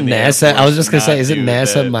NASA? Isn't and the Air NASA? I Force was just gonna say, not isn't do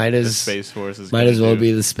NASA that might the as Space Force is might gonna as well do?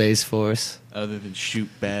 be the Space Force. Other than shoot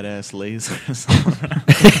badass lasers.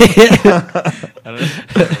 I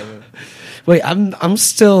don't know. Wait, I'm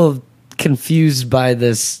still confused by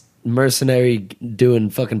this mercenary doing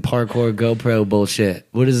fucking parkour GoPro bullshit.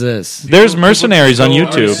 What is this? There's mercenaries on Go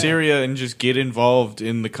to YouTube. Syria and just get involved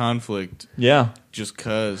in the conflict Yeah. just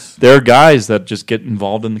cause. There are guys that just get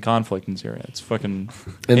involved in the conflict in Syria. It's fucking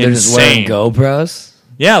And they're just wearing insane. GoPros.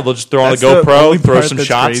 Yeah, they'll just throw That's on a the only GoPro, throw part some that's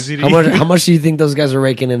shots. crazy to How me. much do you think those guys are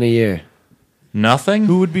raking in a year? Nothing.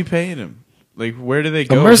 Who would be paying him? Like, where do they A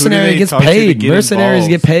go? mercenary Who do they gets talk to paid. get Mercenaries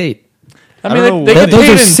involved? get paid. I I mean, don't know they what get it Those paid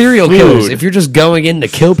are in serial food. killers. If you're just going in to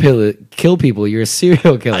kill people, you're a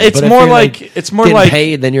serial killer. It's But if more you're, like- it's more getting like-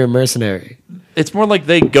 paid, then you're a mercenary. It's more like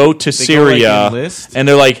they go to They go, like, Syria enlist? and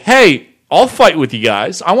they're like, "Hey, I'll fight with you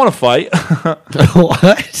guys. I want to fight."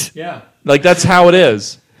 What? Yeah. Like that's how it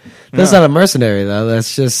is. That's not a mercenary though.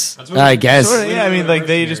 That's just, That's what I we- guess. Sort of, yeah, I mean, like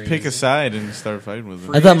they Mercenaries just pick a side and start fighting with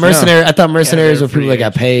them. I thought mercenaries they're were people free that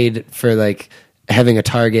got agents. paid for like having a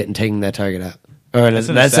target and taking that target out. Or That's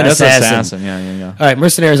an that's an That's assassin. Yeah. All right,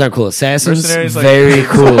 mercenaries aren't cool. Assassins, Mercenaries, like- very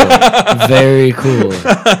cool, very cool.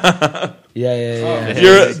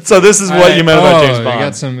 Yeah. So this is what you meant about James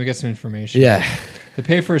Bond. We got some information. Yeah. The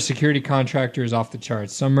pay for a security contractor is off the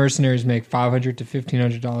charts. Some mercenaries make $500 to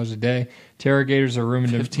 $1,500 a day. Interrogators are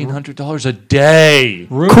rumored to $1,500 a day.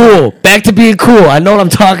 Cool. Back to being cool. I know what I'm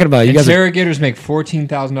talking about. You guys are Interrogators make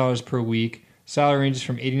 $14,000 per week. Salary ranges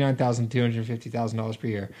from $89,000 to $250,000 per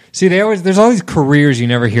year. See, there's all these careers you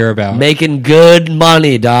never hear about. making good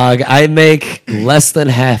money, dog. I make less than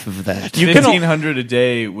half of that. You can 1,500 a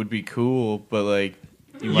day would be cool, but like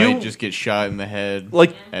you You- might just get shot in the head.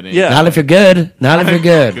 Like, at any yeah. time. Not if you're good. Not if you're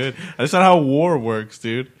good. Good. That's not how war works,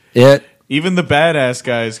 dude. It. Even the badass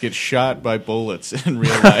guys get shot by bullets in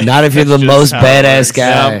real life. Not if you're the That's most just how it badass works.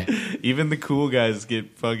 guy. Yeah. Even the cool guys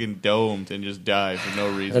get fucking domed and just die for no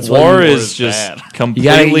reason. That's why War War is just bad. You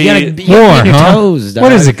gotta completely. be War, on your huh? toes, dog.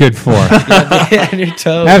 What is it good for? Be on your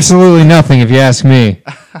toes. Absolutely nothing, if you ask me.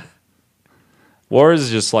 War is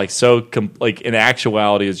just like so. Like in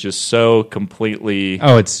actuality, is just so completely.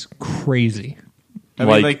 Oh, it's crazy. I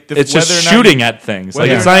mean, like, it's just whether or not shooting you- at things. Like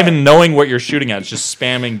whether it's or not not- even knowing what you're shooting at. It's just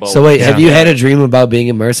spamming bullets. So wait, have Yeah. you had a dream about being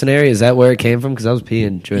a mercenary? Is that where it came from? Because I was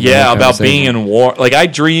peeing during Yeah, that about being conversation. in war. Like I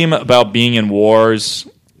dream about being in wars.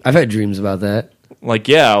 I've had dreams about that. Like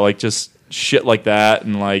yeah, like just shit like that,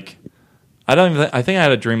 and like I don't even. I think I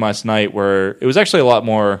had a dream last night where it was actually a lot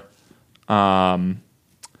more.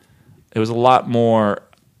 It was a lot more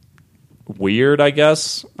weird, I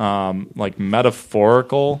guess. Like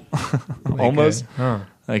metaphorical, almost. Huh.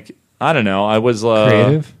 Like I don't know. I was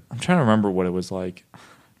Creative? I'm trying to remember what it was like.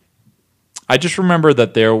 I just remember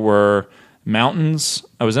that there were mountains.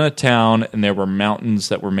 I was in a town, and there were mountains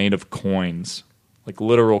that were made of coins, like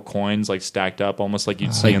literal coins, like stacked up, almost like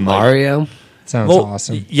you'd see Like in Mario. Sounds Well,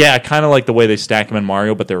 awesome. Yeah, kind of like the way they stack them in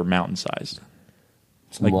Mario, but they were mountain sized,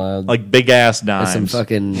 Some wild. like big ass That's some dimes.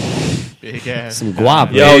 fucking Big ass. some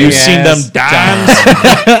guap. Yo, Big you've seen them ass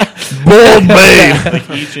dimes? Bold babe. Like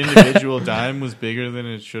each individual dime was bigger than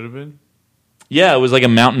it should have been. Yeah, it was like a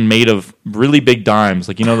mountain made of really big dimes,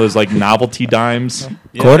 like those like novelty dimes,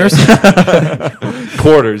 Quarters?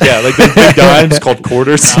 quarters. Yeah, like those big dimes called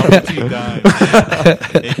quarters. Novelty dime,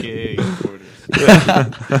 aka quarters.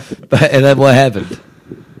 And then what happened?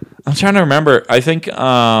 I'm trying to remember. I think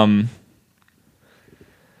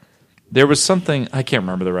there was something. I can't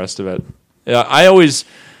remember the rest of it. Yeah, I always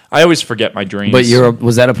forget my dreams. But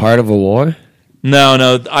was that a part of a war?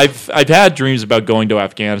 No. I've had dreams about going to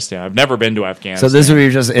Afghanistan. I've never been to Afghanistan. So this is where you're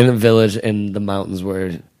just in a village in the mountains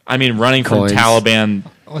where... I mean, running Coins. from Taliban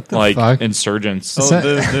What the fuck? insurgents. Oh,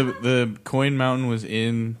 the coin mountain was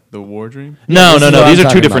in the war dream? No. This is what These I'm are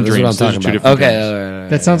two talking different about. dreams. This is what I'm These are two talking different about. Okay, dreams. all right.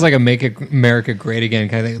 That sounds like a Make America Great Again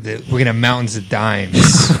kind of thing. We're gonna mountains of dimes.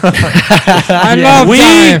 I love We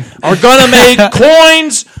dime. are gonna make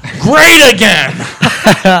coins great again.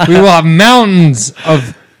 We will have mountains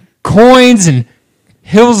of coins and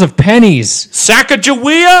hills of pennies.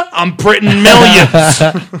 Sacagawea, I'm printing millions.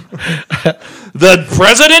 The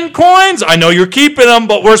president coins, I know you're keeping them,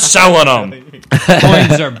 but we're selling them.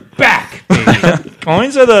 Coins are back, baby.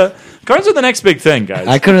 Coins are the next big thing, guys.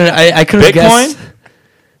 I couldn't Bitcoin? guess.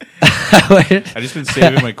 I just been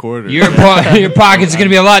saving my quarters. Your pocket's gonna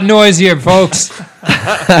be a lot noisier, folks.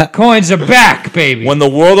 Coins are back, baby. When the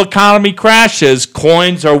world economy crashes,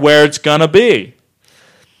 coins are where it's gonna be.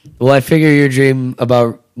 Well, I figure your dream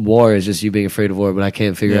about war is just you being afraid of war, but I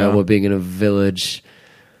can't figure Yeah. out what being in a village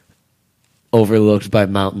overlooked by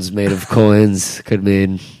mountains made of coins could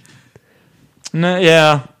mean. No,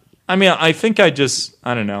 yeah. I mean, I think I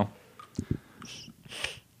don't know.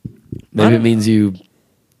 Maybe it means you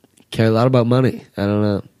care a lot about money. I don't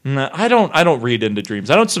know. No, I don't read into dreams.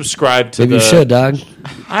 I don't subscribe to Maybe you should, dog.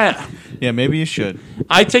 Yeah, maybe you should.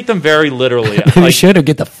 I take them very literally. Maybe you should or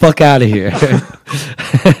get the fuck out of here.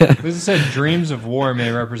 This said dreams of war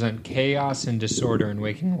may represent chaos and disorder in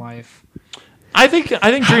waking life. I think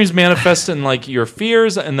dreams manifest in like your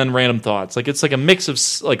fears and then random thoughts. Like it's like a mix of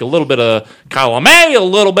like a little bit of column A, a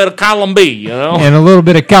little bit of column B. You know, And a little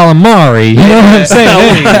bit of calamari. You know what I'm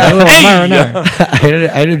saying? Hey, a little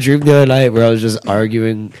marinara. I had a dream the other night where I was just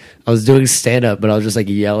arguing. I was doing stand up, but I was just like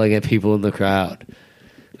yelling at people in the crowd.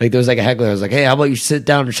 Like there was like a heckler. I was like, "Hey, how about you sit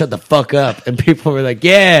down and shut the fuck up?" And people were like,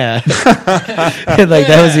 "Yeah." And like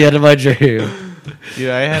that was the end of my dream. Dude,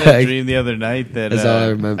 I had a dream the other night that That's all I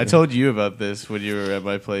remember. I told you about this when you were at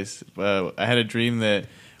my place. I had a dream that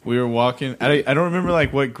we were walking. I don't remember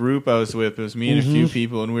like what group I was with. It was me and a few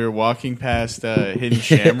people, and we were walking past Hidden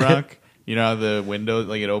Shamrock. You know how the window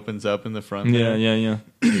like it opens up in the front. yeah, there? yeah.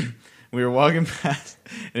 We were walking past,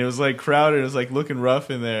 and it was like crowded. It was like looking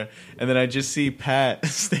rough in there. And then I just see Pat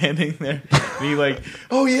standing there, and he like,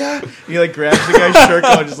 oh yeah, and he like grabs the guy's shirt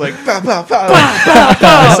collar, just like pow pow pow.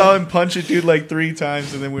 I saw him punch a dude like 3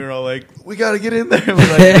 times, and then we were all like, we gotta get in there. And we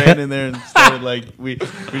like ran in there and started like we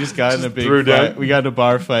just got in a big threw down. fight. We got in a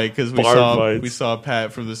bar fight because we Fights. saw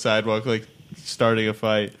Pat from the sidewalk like starting a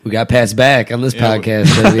fight. We got Pat's back on this Yeah,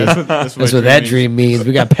 podcast, baby. That's That's what that dream means.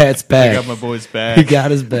 We got Pat's I back. got my boy's back. We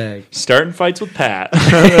got his back. Starting fights with Pat.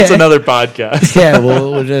 That's another podcast. Yeah,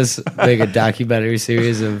 we'll just make a documentary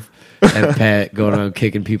series of Pat going around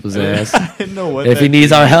kicking people's ass. I didn't know what If he that needs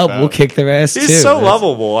dream our was help, about. we'll kick their ass too. He's so That's-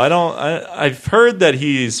 lovable. I've heard that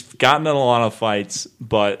he's gotten in a lot of fights,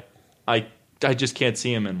 but I just can't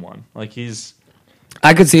see him in one. Like he's.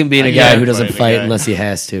 I could see him being a Yeah, guy who doesn't fighting a fight guy. unless he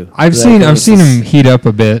has to. I've seen him heat up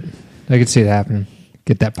a bit. I could see it happening.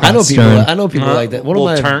 Get that pot I know people. stirring. I know people like that. One of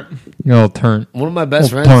Little turn. my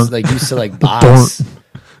best Well, friends turn. like used to like box.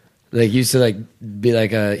 Like used to like be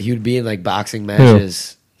like he would be in like boxing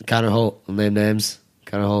matches. Connor Holt, I'll name names.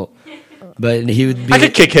 Connor Holt, but he would be. I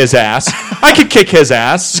could kick his ass. Fucking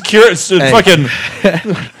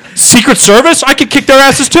Secret Service. I could kick their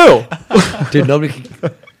asses too. Dude, nobody.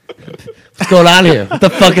 What's going on here? What the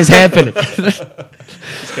fuck is happening?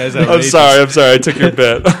 This guy's I'm outrageous. sorry. I took your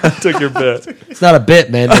bit. It's not a bit,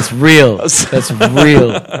 man. That's real. That's real.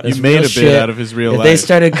 That's You made real a bit shit. out of his real If life. they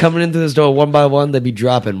started coming into this door one by one, they'd be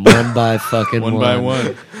dropping one by fucking one by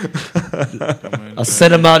one. I'll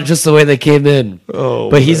send them out just the way they came in. Oh,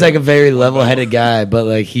 But he's like a very level-headed guy. But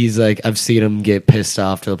like he's like, I've seen him get pissed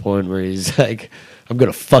off to the point where he's like, I'm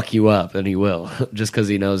gonna fuck you up, and he will just because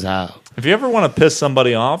he knows how. if you ever want to piss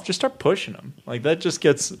somebody off, just start pushing them. Like that just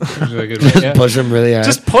gets. Just push him really hard.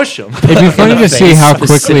 Just push them. It'd be funny to see how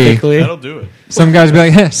quickly Specifically. That'll do it. some guys be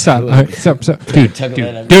like, hey, stop, all right, stop, dude, Tuck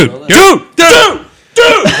him in. dude.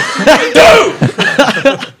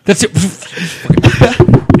 That's it.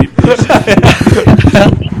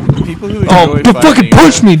 People who Oh, enjoy don't fucking fighting,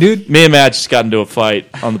 push me, dude. Me and Matt just got into a fight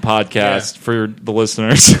on the podcast for the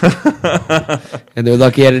listeners. And they're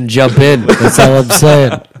lucky I didn't jump in. That's all I'm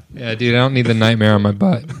saying. Yeah, dude, I don't need the nightmare on my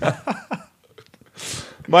butt.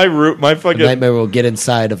 My The fucking nightmare will get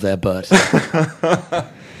inside of that butt.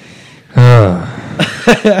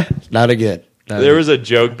 Not again. There was a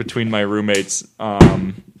joke between my roommates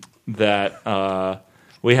that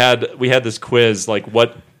we had this quiz, like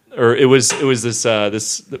what, or it was this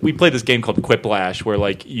we played this game called Quiplash, where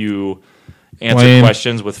like you answer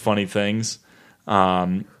questions with funny things.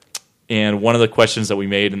 And one of the questions that we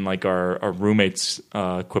made in like our roommates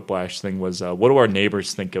Quiplash thing was, what do our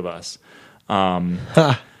neighbors think of us? And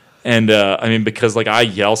I mean, because like I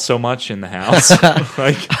yell so much in the house,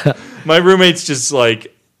 like my roommates just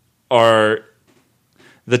like are.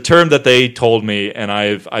 The term that they told me, and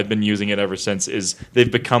I've been using it ever since, is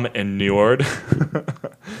they've become inured, and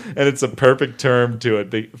it's a perfect term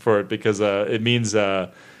for it because it means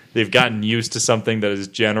they've gotten used to something that is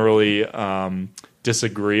generally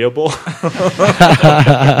disagreeable,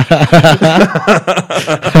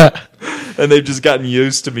 and they've just gotten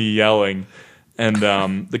used to me yelling. And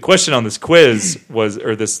the question on this quiz was,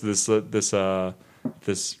 or this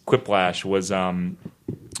Quiplash was,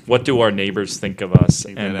 what do our neighbors think of us?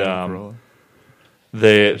 And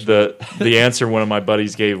the answer one of my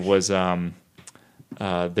buddies gave was, they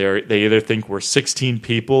either think we're 16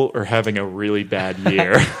 people or having a really bad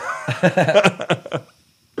year.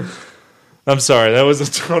 I'm sorry, that was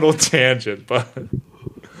a total tangent, but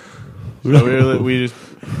we just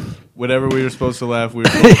whatever we were supposed to laugh, we were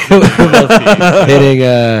supposed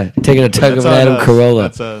to taking a tug of an Adam Carolla.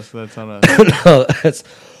 That's us. That's on us. No, that's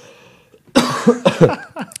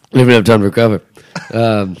we haven't have time to recover.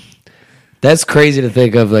 That's crazy to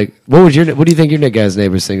think of. Like, what do you think your guys'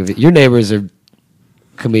 neighbors think of you? Your neighbors are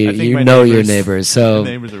comedians. You know your neighbors. So my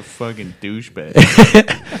neighbors are fucking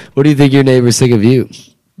douchebags. What do you think your neighbors think of you?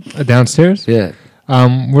 Downstairs? Yeah.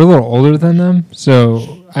 We're a little older than them,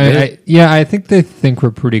 so I think they think we're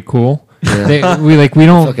pretty cool. Yeah. We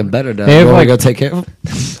don't fucking better now. They have you like go take care of them.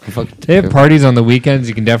 They have parties on the weekends.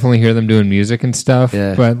 You can definitely hear them doing music and stuff.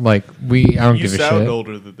 Yeah. But like I don't You give a sound shit.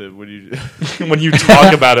 older than them when you when you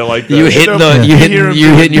talk about it like that, You hitting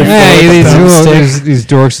your These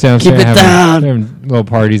dorks downstairs Keep it down. having little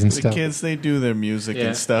parties and the stuff. kids. They do their music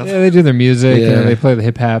and stuff. Yeah, they do their music. Yeah. And they play the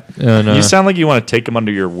hip hop. you sound like you want to take them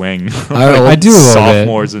under your wing. I do a little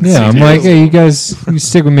sophomores bit. and Yeah, I'm seniors. like, hey, you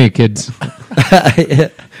stick with me, kids.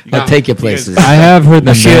 I'll take you places. I have heard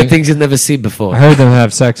them. Share things you've never seen before. I heard them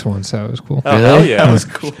have sex once. So it was cool. Oh, hell yeah. That was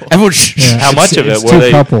cool. Everyone, Yeah. How much of it? It's Were two they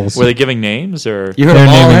couples. Were they giving names or? you heard They're them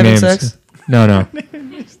all naming having names. sex? No.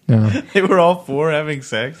 They were all four having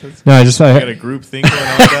sex. That's No, I got a group thing going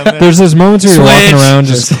on down there. there's those moments where you're walking Switch. around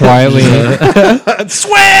just quietly.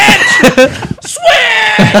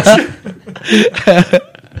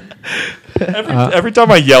 Every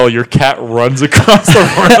time I yell, your cat runs across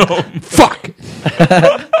the room. Fuck.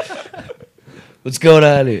 What's going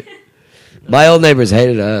on here? My old neighbors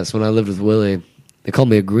hated us when I lived with Willie. They called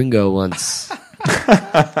me a gringo once.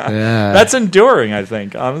 Yeah. That's enduring, I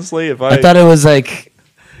think. Honestly, if I thought it was like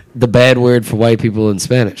the bad word for white people in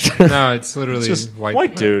Spanish. No, it's literally it's just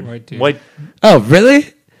white dude. White. Oh,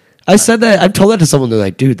 really? I said that. I've told that to someone. They're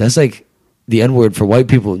like, dude, that's like the N-word for white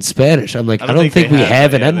people in Spanish. I'm like, I don't think we they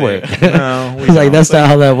have an that. N-word. No, we I was like, don't. that's not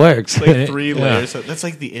how that works. It's like three layers. That's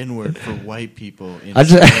like the N-word for white people. In I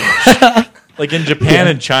just, Spanish. Like in Japan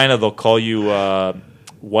and China, they'll call you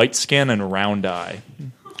white skin and round eye.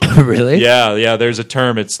 really? Yeah. There's a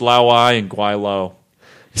term. It's lao ai and guai lo.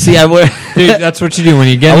 See, I would. Dude, that's what you do when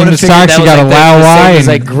you get I would into have figured stocks. that You was got to like allow the why same as and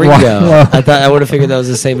like gringo. I thought I would have figured that was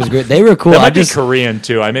the same as gringo. They were cool. That I might just be Korean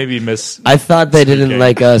too. I maybe miss. I thought they didn't Okay.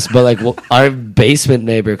 like us, but like our basement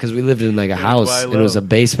neighbor, because we lived in like a house, and it was a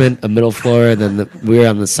basement, a middle floor, and then we were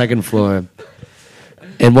on the second floor.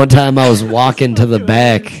 And one time I was walking to the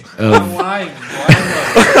back of.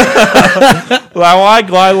 Lao ai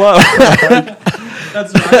guai lo.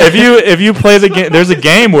 If you play the game, there's a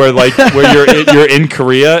game where you're in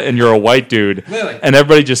Korea and you're a white dude, and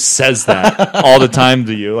everybody just says that all the time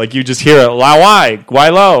to you. Like you just hear it, lao ai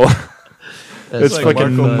guai lo. It's like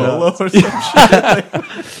fucking Marco Polo or some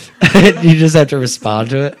shit. You just have to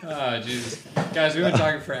respond to it. Oh, Jesus. Guys, we've been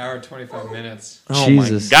talking for an hour and 25 minutes. Oh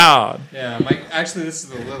Jesus. my god. Yeah, actually, this is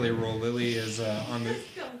the Lily roll. Lily is on the...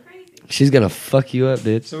 She's gonna fuck you up,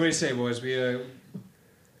 dude. So what do you say, boys? We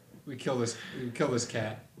kill this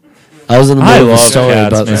cat. I was in the I middle of a love story cats,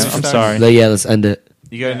 about man. this. I'm sorry. Yeah, let's end it.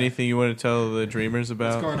 You got anything you want to tell the dreamers What's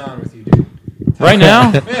about? going on with you, dude? Right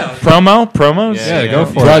now? Promos? Yeah, go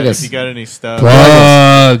for Plug it. us. If you got any stuff.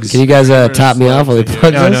 Plugs. Can you guys top me off while they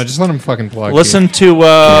plug No, this? just let him fucking plug. Listen to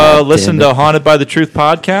damn it. Haunted by the Truth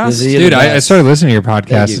podcast. This is you. the Dude, I best. started listening to your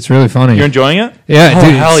podcast. you. It's really funny. You're enjoying it? Yeah, Oh,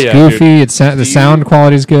 dude, hell it's yeah, goofy. It's the sound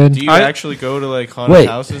quality's good. Do you I- actually go to like haunted Wait.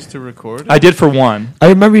 houses to record? I did for one. I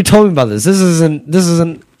remember you told me about this. This isn't. This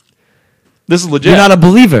is legit. You're not a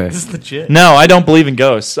believer. This is legit. No, I don't believe in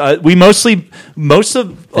ghosts. We most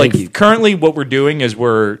of like you. currently what we're doing is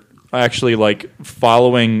we're actually like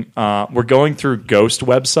following. We're going through ghost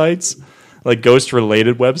websites, like ghost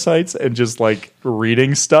related websites, and just like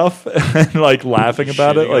reading stuff and like laughing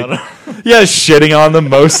about it. Shitting Like, yeah, shitting on them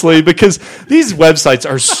mostly because these websites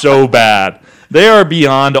are so bad. They are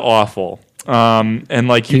beyond awful. And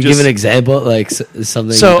like Can you just give an example, like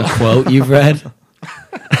something, So- a quote you've read?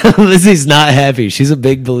 Lizzie's not happy. She's a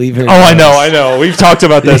big believer. in Oh, I ghosts. know. We've talked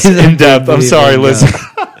about this He's a in big depth. I'm believer sorry, in Liz. ghosts.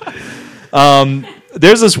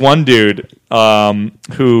 There's this one dude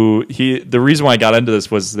who the reason why I got into this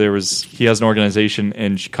was he has an organization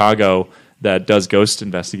in Chicago that does ghost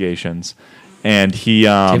investigations, and he You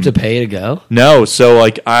have to pay to go. no, so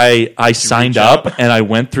like I signed up and I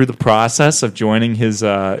went through the process of joining his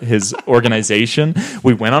organization.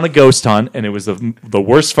 We went on a ghost hunt, and it was the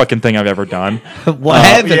worst fucking thing I've ever done. What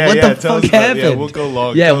happened? Yeah, what yeah, the tell us fuck about- happened? Yeah, we'll go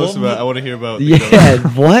long. Yeah, Tell us we'll- about. I want to hear about. The Yeah,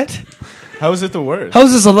 ghost. what? How is it the worst? How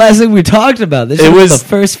was this the last thing we talked about? This It was was the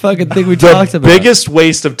first fucking thing we The talked about. biggest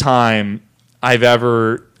waste of time I've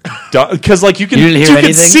ever done, because like you can You didn't hear can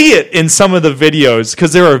anything? see it in some of the videos,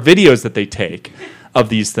 because there are videos that they take of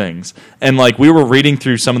these things, and like we were reading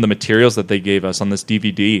through some of the materials that they gave us on this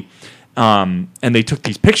DVD, and they took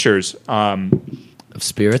these pictures of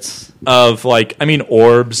spirits. of like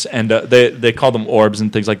orbs, and they call them orbs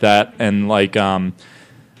and things like that, and like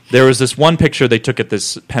there was this one picture they took at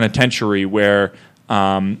this penitentiary where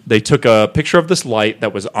they took a picture of this light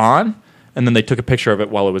that was on, and then they took a picture of it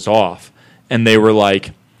while it was off, and they were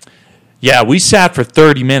like, yeah, we sat for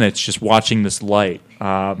 30 minutes just watching this light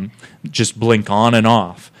just blink on and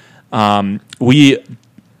off.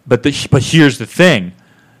 But here's the thing.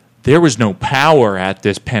 There was no power at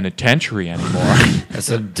this penitentiary anymore.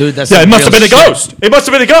 Dude, that's Yeah, it must real have been a shit. ghost. It must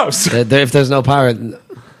have been a ghost. If there's no power,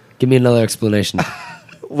 give me another explanation.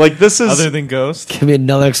 Like this is. Other than ghost. Give me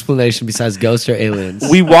another explanation besides ghosts or aliens.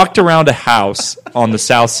 We walked around a house on the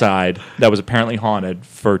south side that was apparently haunted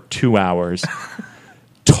for 2 hours,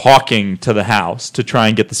 talking to the house to try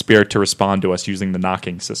and get the spirit to respond to us using the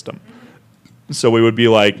knocking system. So we would be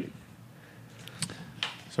like,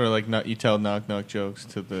 Sort of like you tell knock jokes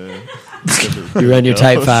to the. You run your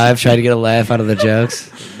type ghost. 5, try to get a laugh out of the jokes.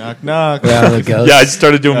 Knock. Around the ghosts. yeah, I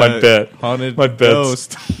started doing my bit. Haunted My bits.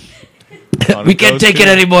 ghost. Haunted We can't ghost take it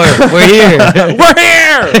spirit. anymore. We're here. We're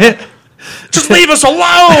here! Just leave us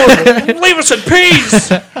alone! Leave us in peace!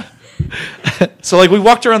 So, like, we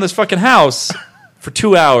walked around this fucking house for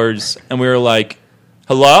 2 hours, and we were like,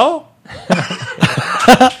 hello?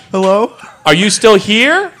 Hello. Are you still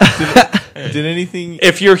here? Did anything?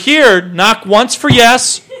 If you're here, knock once for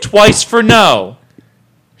yes, twice for no.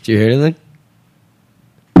 Did you hear anything?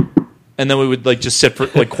 And then we would, like, just sit for,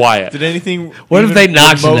 like, quiet. Did anything? What if even they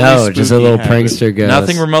knocked remotely no? Just a spooky little happen? prankster ghost.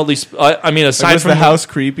 Nothing remotely. I mean, Like, aside was from the house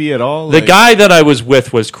creepy at all? the Like, guy that I was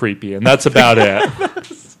with was creepy, and that's about it.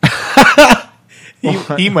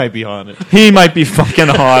 he might be haunted. He might be fucking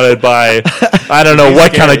haunted by, I don't know He's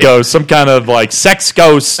what kind of scary. ghost, some kind of like sex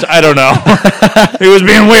ghost. I don't know. He was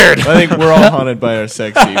being weird. I think we're all haunted by our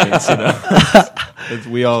sex demons. You know,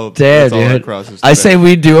 we all. Damn, that's all dude. across the I say spectrum.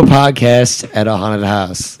 we do a podcast at a haunted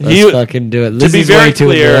house. Let's He- fucking do it. To be Lizzie's very way too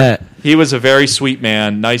into clear, that. he was a very sweet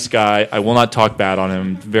man, nice guy. I will not talk bad on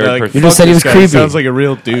him. Very Like, perfect. You just fuck said he this was guy. creepy. Sounds like a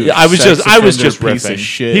real dude. I was Sex just offender, piece riffing. of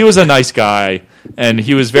shit. He was a nice guy, and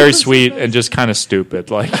he was very sweet and just kind of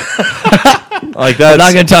stupid. Like I'm that's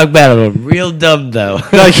not gonna talk bad about him. Real dumb though.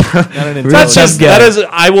 like, Not an Real that's intelligent just guy. that is.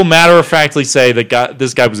 I will matter of factly say that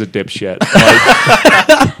this guy was a dipshit.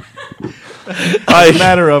 Like,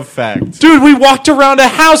 matter of fact. dude, we walked around a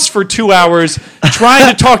house for 2 hours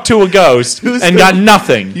trying to talk to a ghost Who's and the- got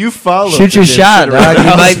nothing. You follow. Shoot your shot, dog. You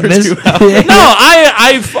might miss. No,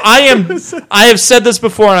 I have said this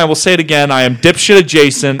before, and I will say it again. I am dipshit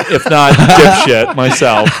adjacent, if not dipshit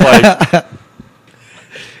myself. Like,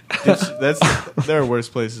 There are worse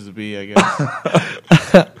places to be, I guess.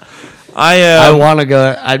 I I am. want to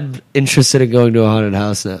go. I'm interested in going to a haunted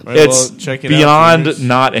house now. Right, It's well, check it beyond out,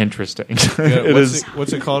 not interesting. Yeah, It is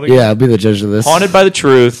what's it called again? Yeah, I'll be the judge of this. Haunted by the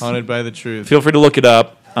Truth. Haunted by the Truth. Feel free to look it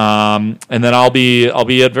up. And then I'll be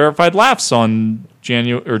at Verified Laughs on July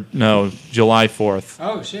 4th.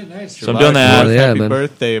 Oh shit, nice. So I'm doing that. Fourth. Yeah, Happy man.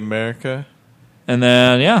 birthday, America. And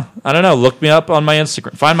then I don't know. Look me up on my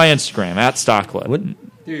Instagram. Find my Instagram at Stockwell.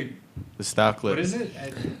 Dude, The stock what lip. is it?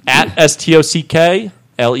 At STOCKLETT.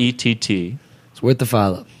 It's worth the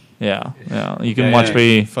follow. Yeah. You can watch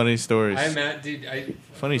me. Funny stories. I'm at, dude.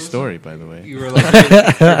 Funny story, by the way. You were like,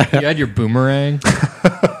 You had your boomerang,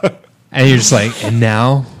 and you're just like, and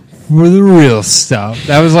now for the real stuff.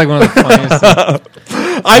 That was like one of the funniest things.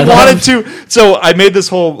 I wanted to. So I made this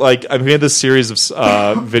series of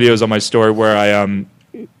videos on my story where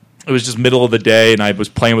it was just middle of the day and I was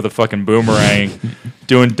playing with a fucking boomerang,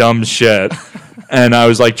 doing dumb shit, and I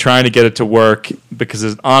was like trying to get it to work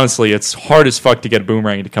because honestly, it's hard as fuck to get a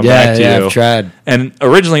boomerang to come back to you. Yeah, I've tried. And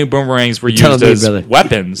originally, boomerangs were Tell used me, as brother.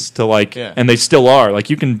 weapons to and they still are.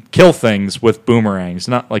 Like you can kill things with boomerangs,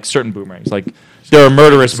 not like certain boomerangs. Like there are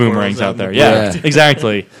murderous boomerangs out there. Yeah,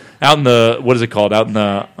 exactly. Out in the what is it called? Out in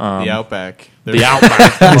the Outback. The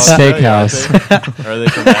Outback. The steakhouse. Or are they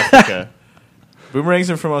from Africa?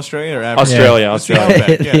 Boomerangs are from Australia or Africa? Australia. What's the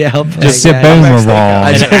Outback? Yeah. Just a boomer ball.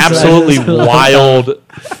 An just- absolutely I just- wild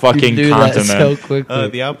fucking do that continent. so quickly.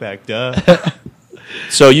 The Outback, duh.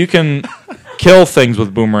 So you can kill things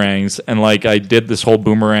with boomerangs, and like I did this whole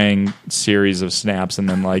boomerang series of snaps, and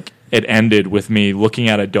then like it ended with me looking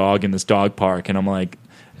at a dog in this dog park, and I'm like,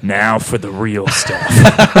 now for the real stuff.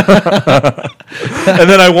 And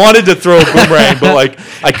then I wanted to throw a boomerang, but like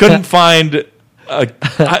I couldn't find, I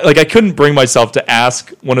couldn't bring myself to ask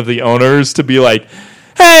one of the owners to be like,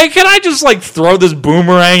 hey, can I just like throw this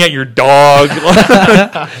boomerang at your dog?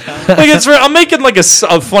 I'm making like a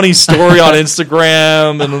funny story on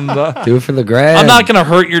Instagram, and Do it for the gram. I'm not gonna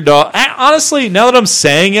hurt your dog. Honestly, now that I'm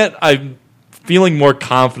saying it, I'm feeling more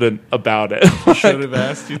confident about it. Should have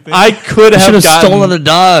asked, you think? I could You should have have gotten. stolen a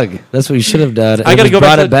dog. That's what you should have done. I gotta go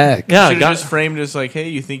brought back it back. Yeah, Should got, have just framed it as like, hey,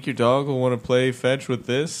 you think your dog will want to play fetch with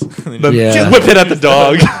this? And then then Yeah. just whip it at the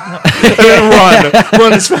dog and then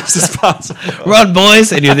run as fast as possible. Run,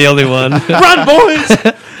 boys, and you're the only one. Run, boys!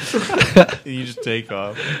 you just take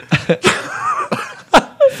off.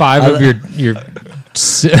 5 of your.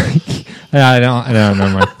 I don't. Never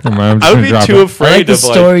mind. I'm just I would gonna be drop too it. afraid I like the of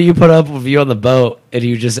story you put up of you on the boat, and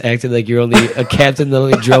you just acted like you're only a captain that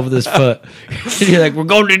only drove with his foot. And you're like, "We're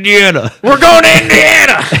going to Indiana," we're going to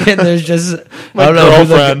Indiana. and there's just My I don't know. Who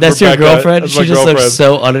girlfriend, that's your Rebecca. girlfriend. That's She my just girlfriend. looks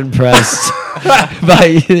so unimpressed by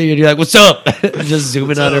you. And you're like, "What's up?" Just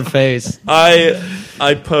zooming on her face.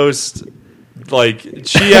 I post. Like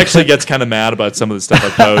she actually gets kind of mad about some of the stuff I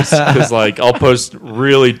post because like I'll post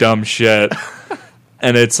really dumb shit,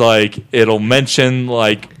 and it's like it'll mention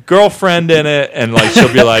like girlfriend in it, and like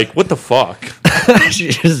she'll be like, "What the fuck?" She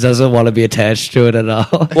just doesn't want to be attached to it at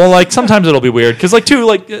all. Well, like sometimes it'll be weird because like too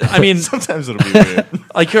like I mean Sometimes it'll be weird.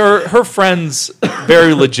 like her friends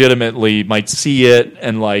very legitimately might see it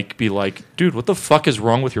and like be like, "Dude, what the fuck is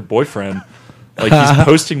wrong with your boyfriend? Like he's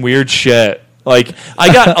posting weird shit." Like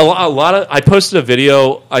I got a lot of. I posted a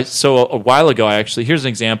video. So a while ago. Here's an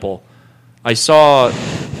example. I saw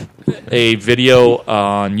a video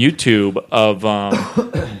on YouTube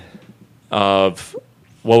of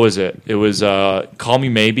what was it? It was "Call Me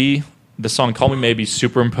Maybe." The song "Call Me Maybe"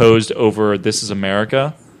 superimposed over "This Is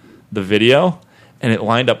America," the video, and it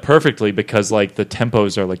lined up perfectly because like the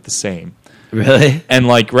tempos are like the same. Really? And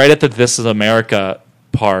like right at the "This Is America"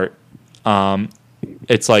 part.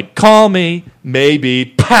 It's like call me maybe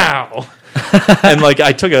pow, and like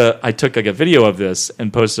I took like a video of this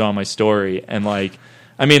and posted it on my story, and like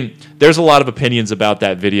I mean there's a lot of opinions about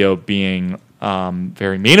that video being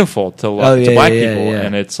very meaningful to black people,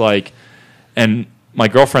 and it's like, and my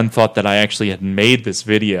girlfriend thought that I actually had made this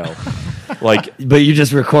video, like But you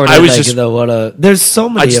just recorded. I was like, just- there's so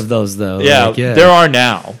many just- of those though. yeah, Like, there are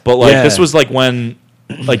now, but like Yeah. this was like when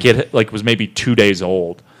like it like was maybe 2 days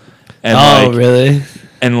old, and Oh, like, really?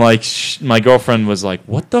 And like my girlfriend was like,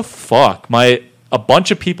 "What the fuck?" A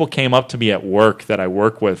bunch of people came up to me at work that I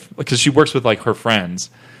work with because she works with like her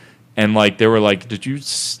friends, and like they were like, "Did you?"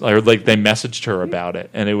 Or like they messaged her about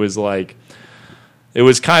it, and it was like, it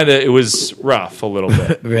was rough a little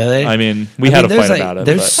bit. Really? I mean, we had a there's, fight like, about it.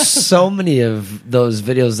 There's But. so many of those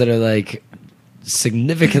videos that are like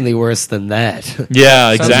significantly worse than that.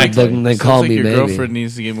 Yeah, Sounds like- exactly. Then Sounds call like me your maybe. girlfriend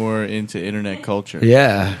needs to get more into internet culture.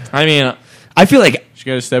 Yeah, I mean, I feel like She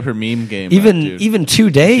got to step her meme game up, even dude. even 2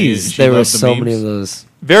 days She there were loved the so memes. many of those.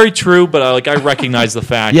 very true, but I recognize the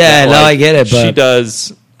fact. Yeah, that, no, like, I get it, she but-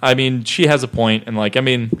 does. I mean, she has a point, and like, I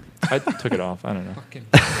mean, I took it off. I don't know.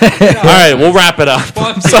 All right, we'll wrap it up.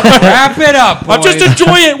 wrap it up. I'm just boys.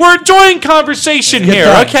 enjoying it. We're enjoying conversation here,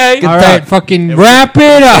 talk. okay? Good All right, fucking wrap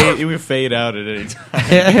it up. We fade out at any time.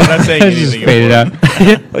 We're not saying Just anything. fade it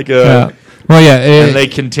important. out. Like, Yeah. Well, yeah. and they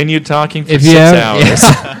continued talking for if 6 you have, hours.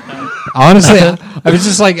 yeah. Honestly, I was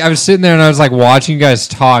just like, I was sitting there and I was like watching you guys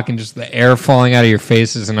talk and just the air falling out of your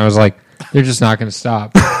faces, and I was like, they're just not going to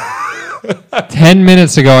stop. 10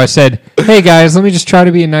 minutes ago, I said, hey guys, let me just try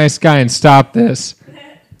to be a nice guy and stop this.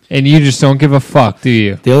 And you just don't give a fuck, do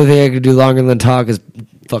you? The only thing I could do longer than talk is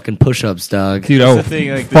fucking push-ups, dog. Dude, the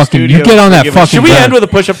thing, like, the fucking, you studio get on that give a fucking Should we ground. end with a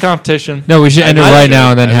push-up competition? No, we should end it right now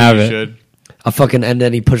and then have it. Should. I'll fucking end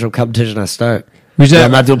any push-up competition I start. We should, Yeah,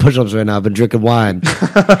 I'm not doing push-ups right now. I've been drinking wine.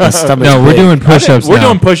 My stomach's no, we're big. doing push-ups We're now.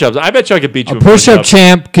 doing push-ups. I bet you I could beat you A in push-up push-ups.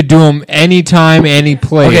 champ could do them anytime, any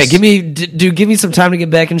place. Okay, give me some time to get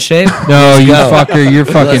back in shape. No, you go. fucker, you're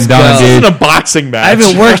fucking Let's done, go. This dude. isn't a boxing match. I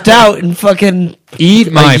haven't worked out in fucking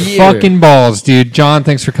Eat my year. fucking balls, dude. John,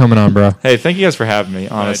 thanks for coming on, bro. Hey, thank you guys for having me,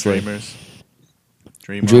 honestly. Dreamers.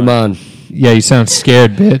 dream on. Yeah, you sound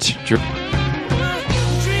scared, bitch. Dream-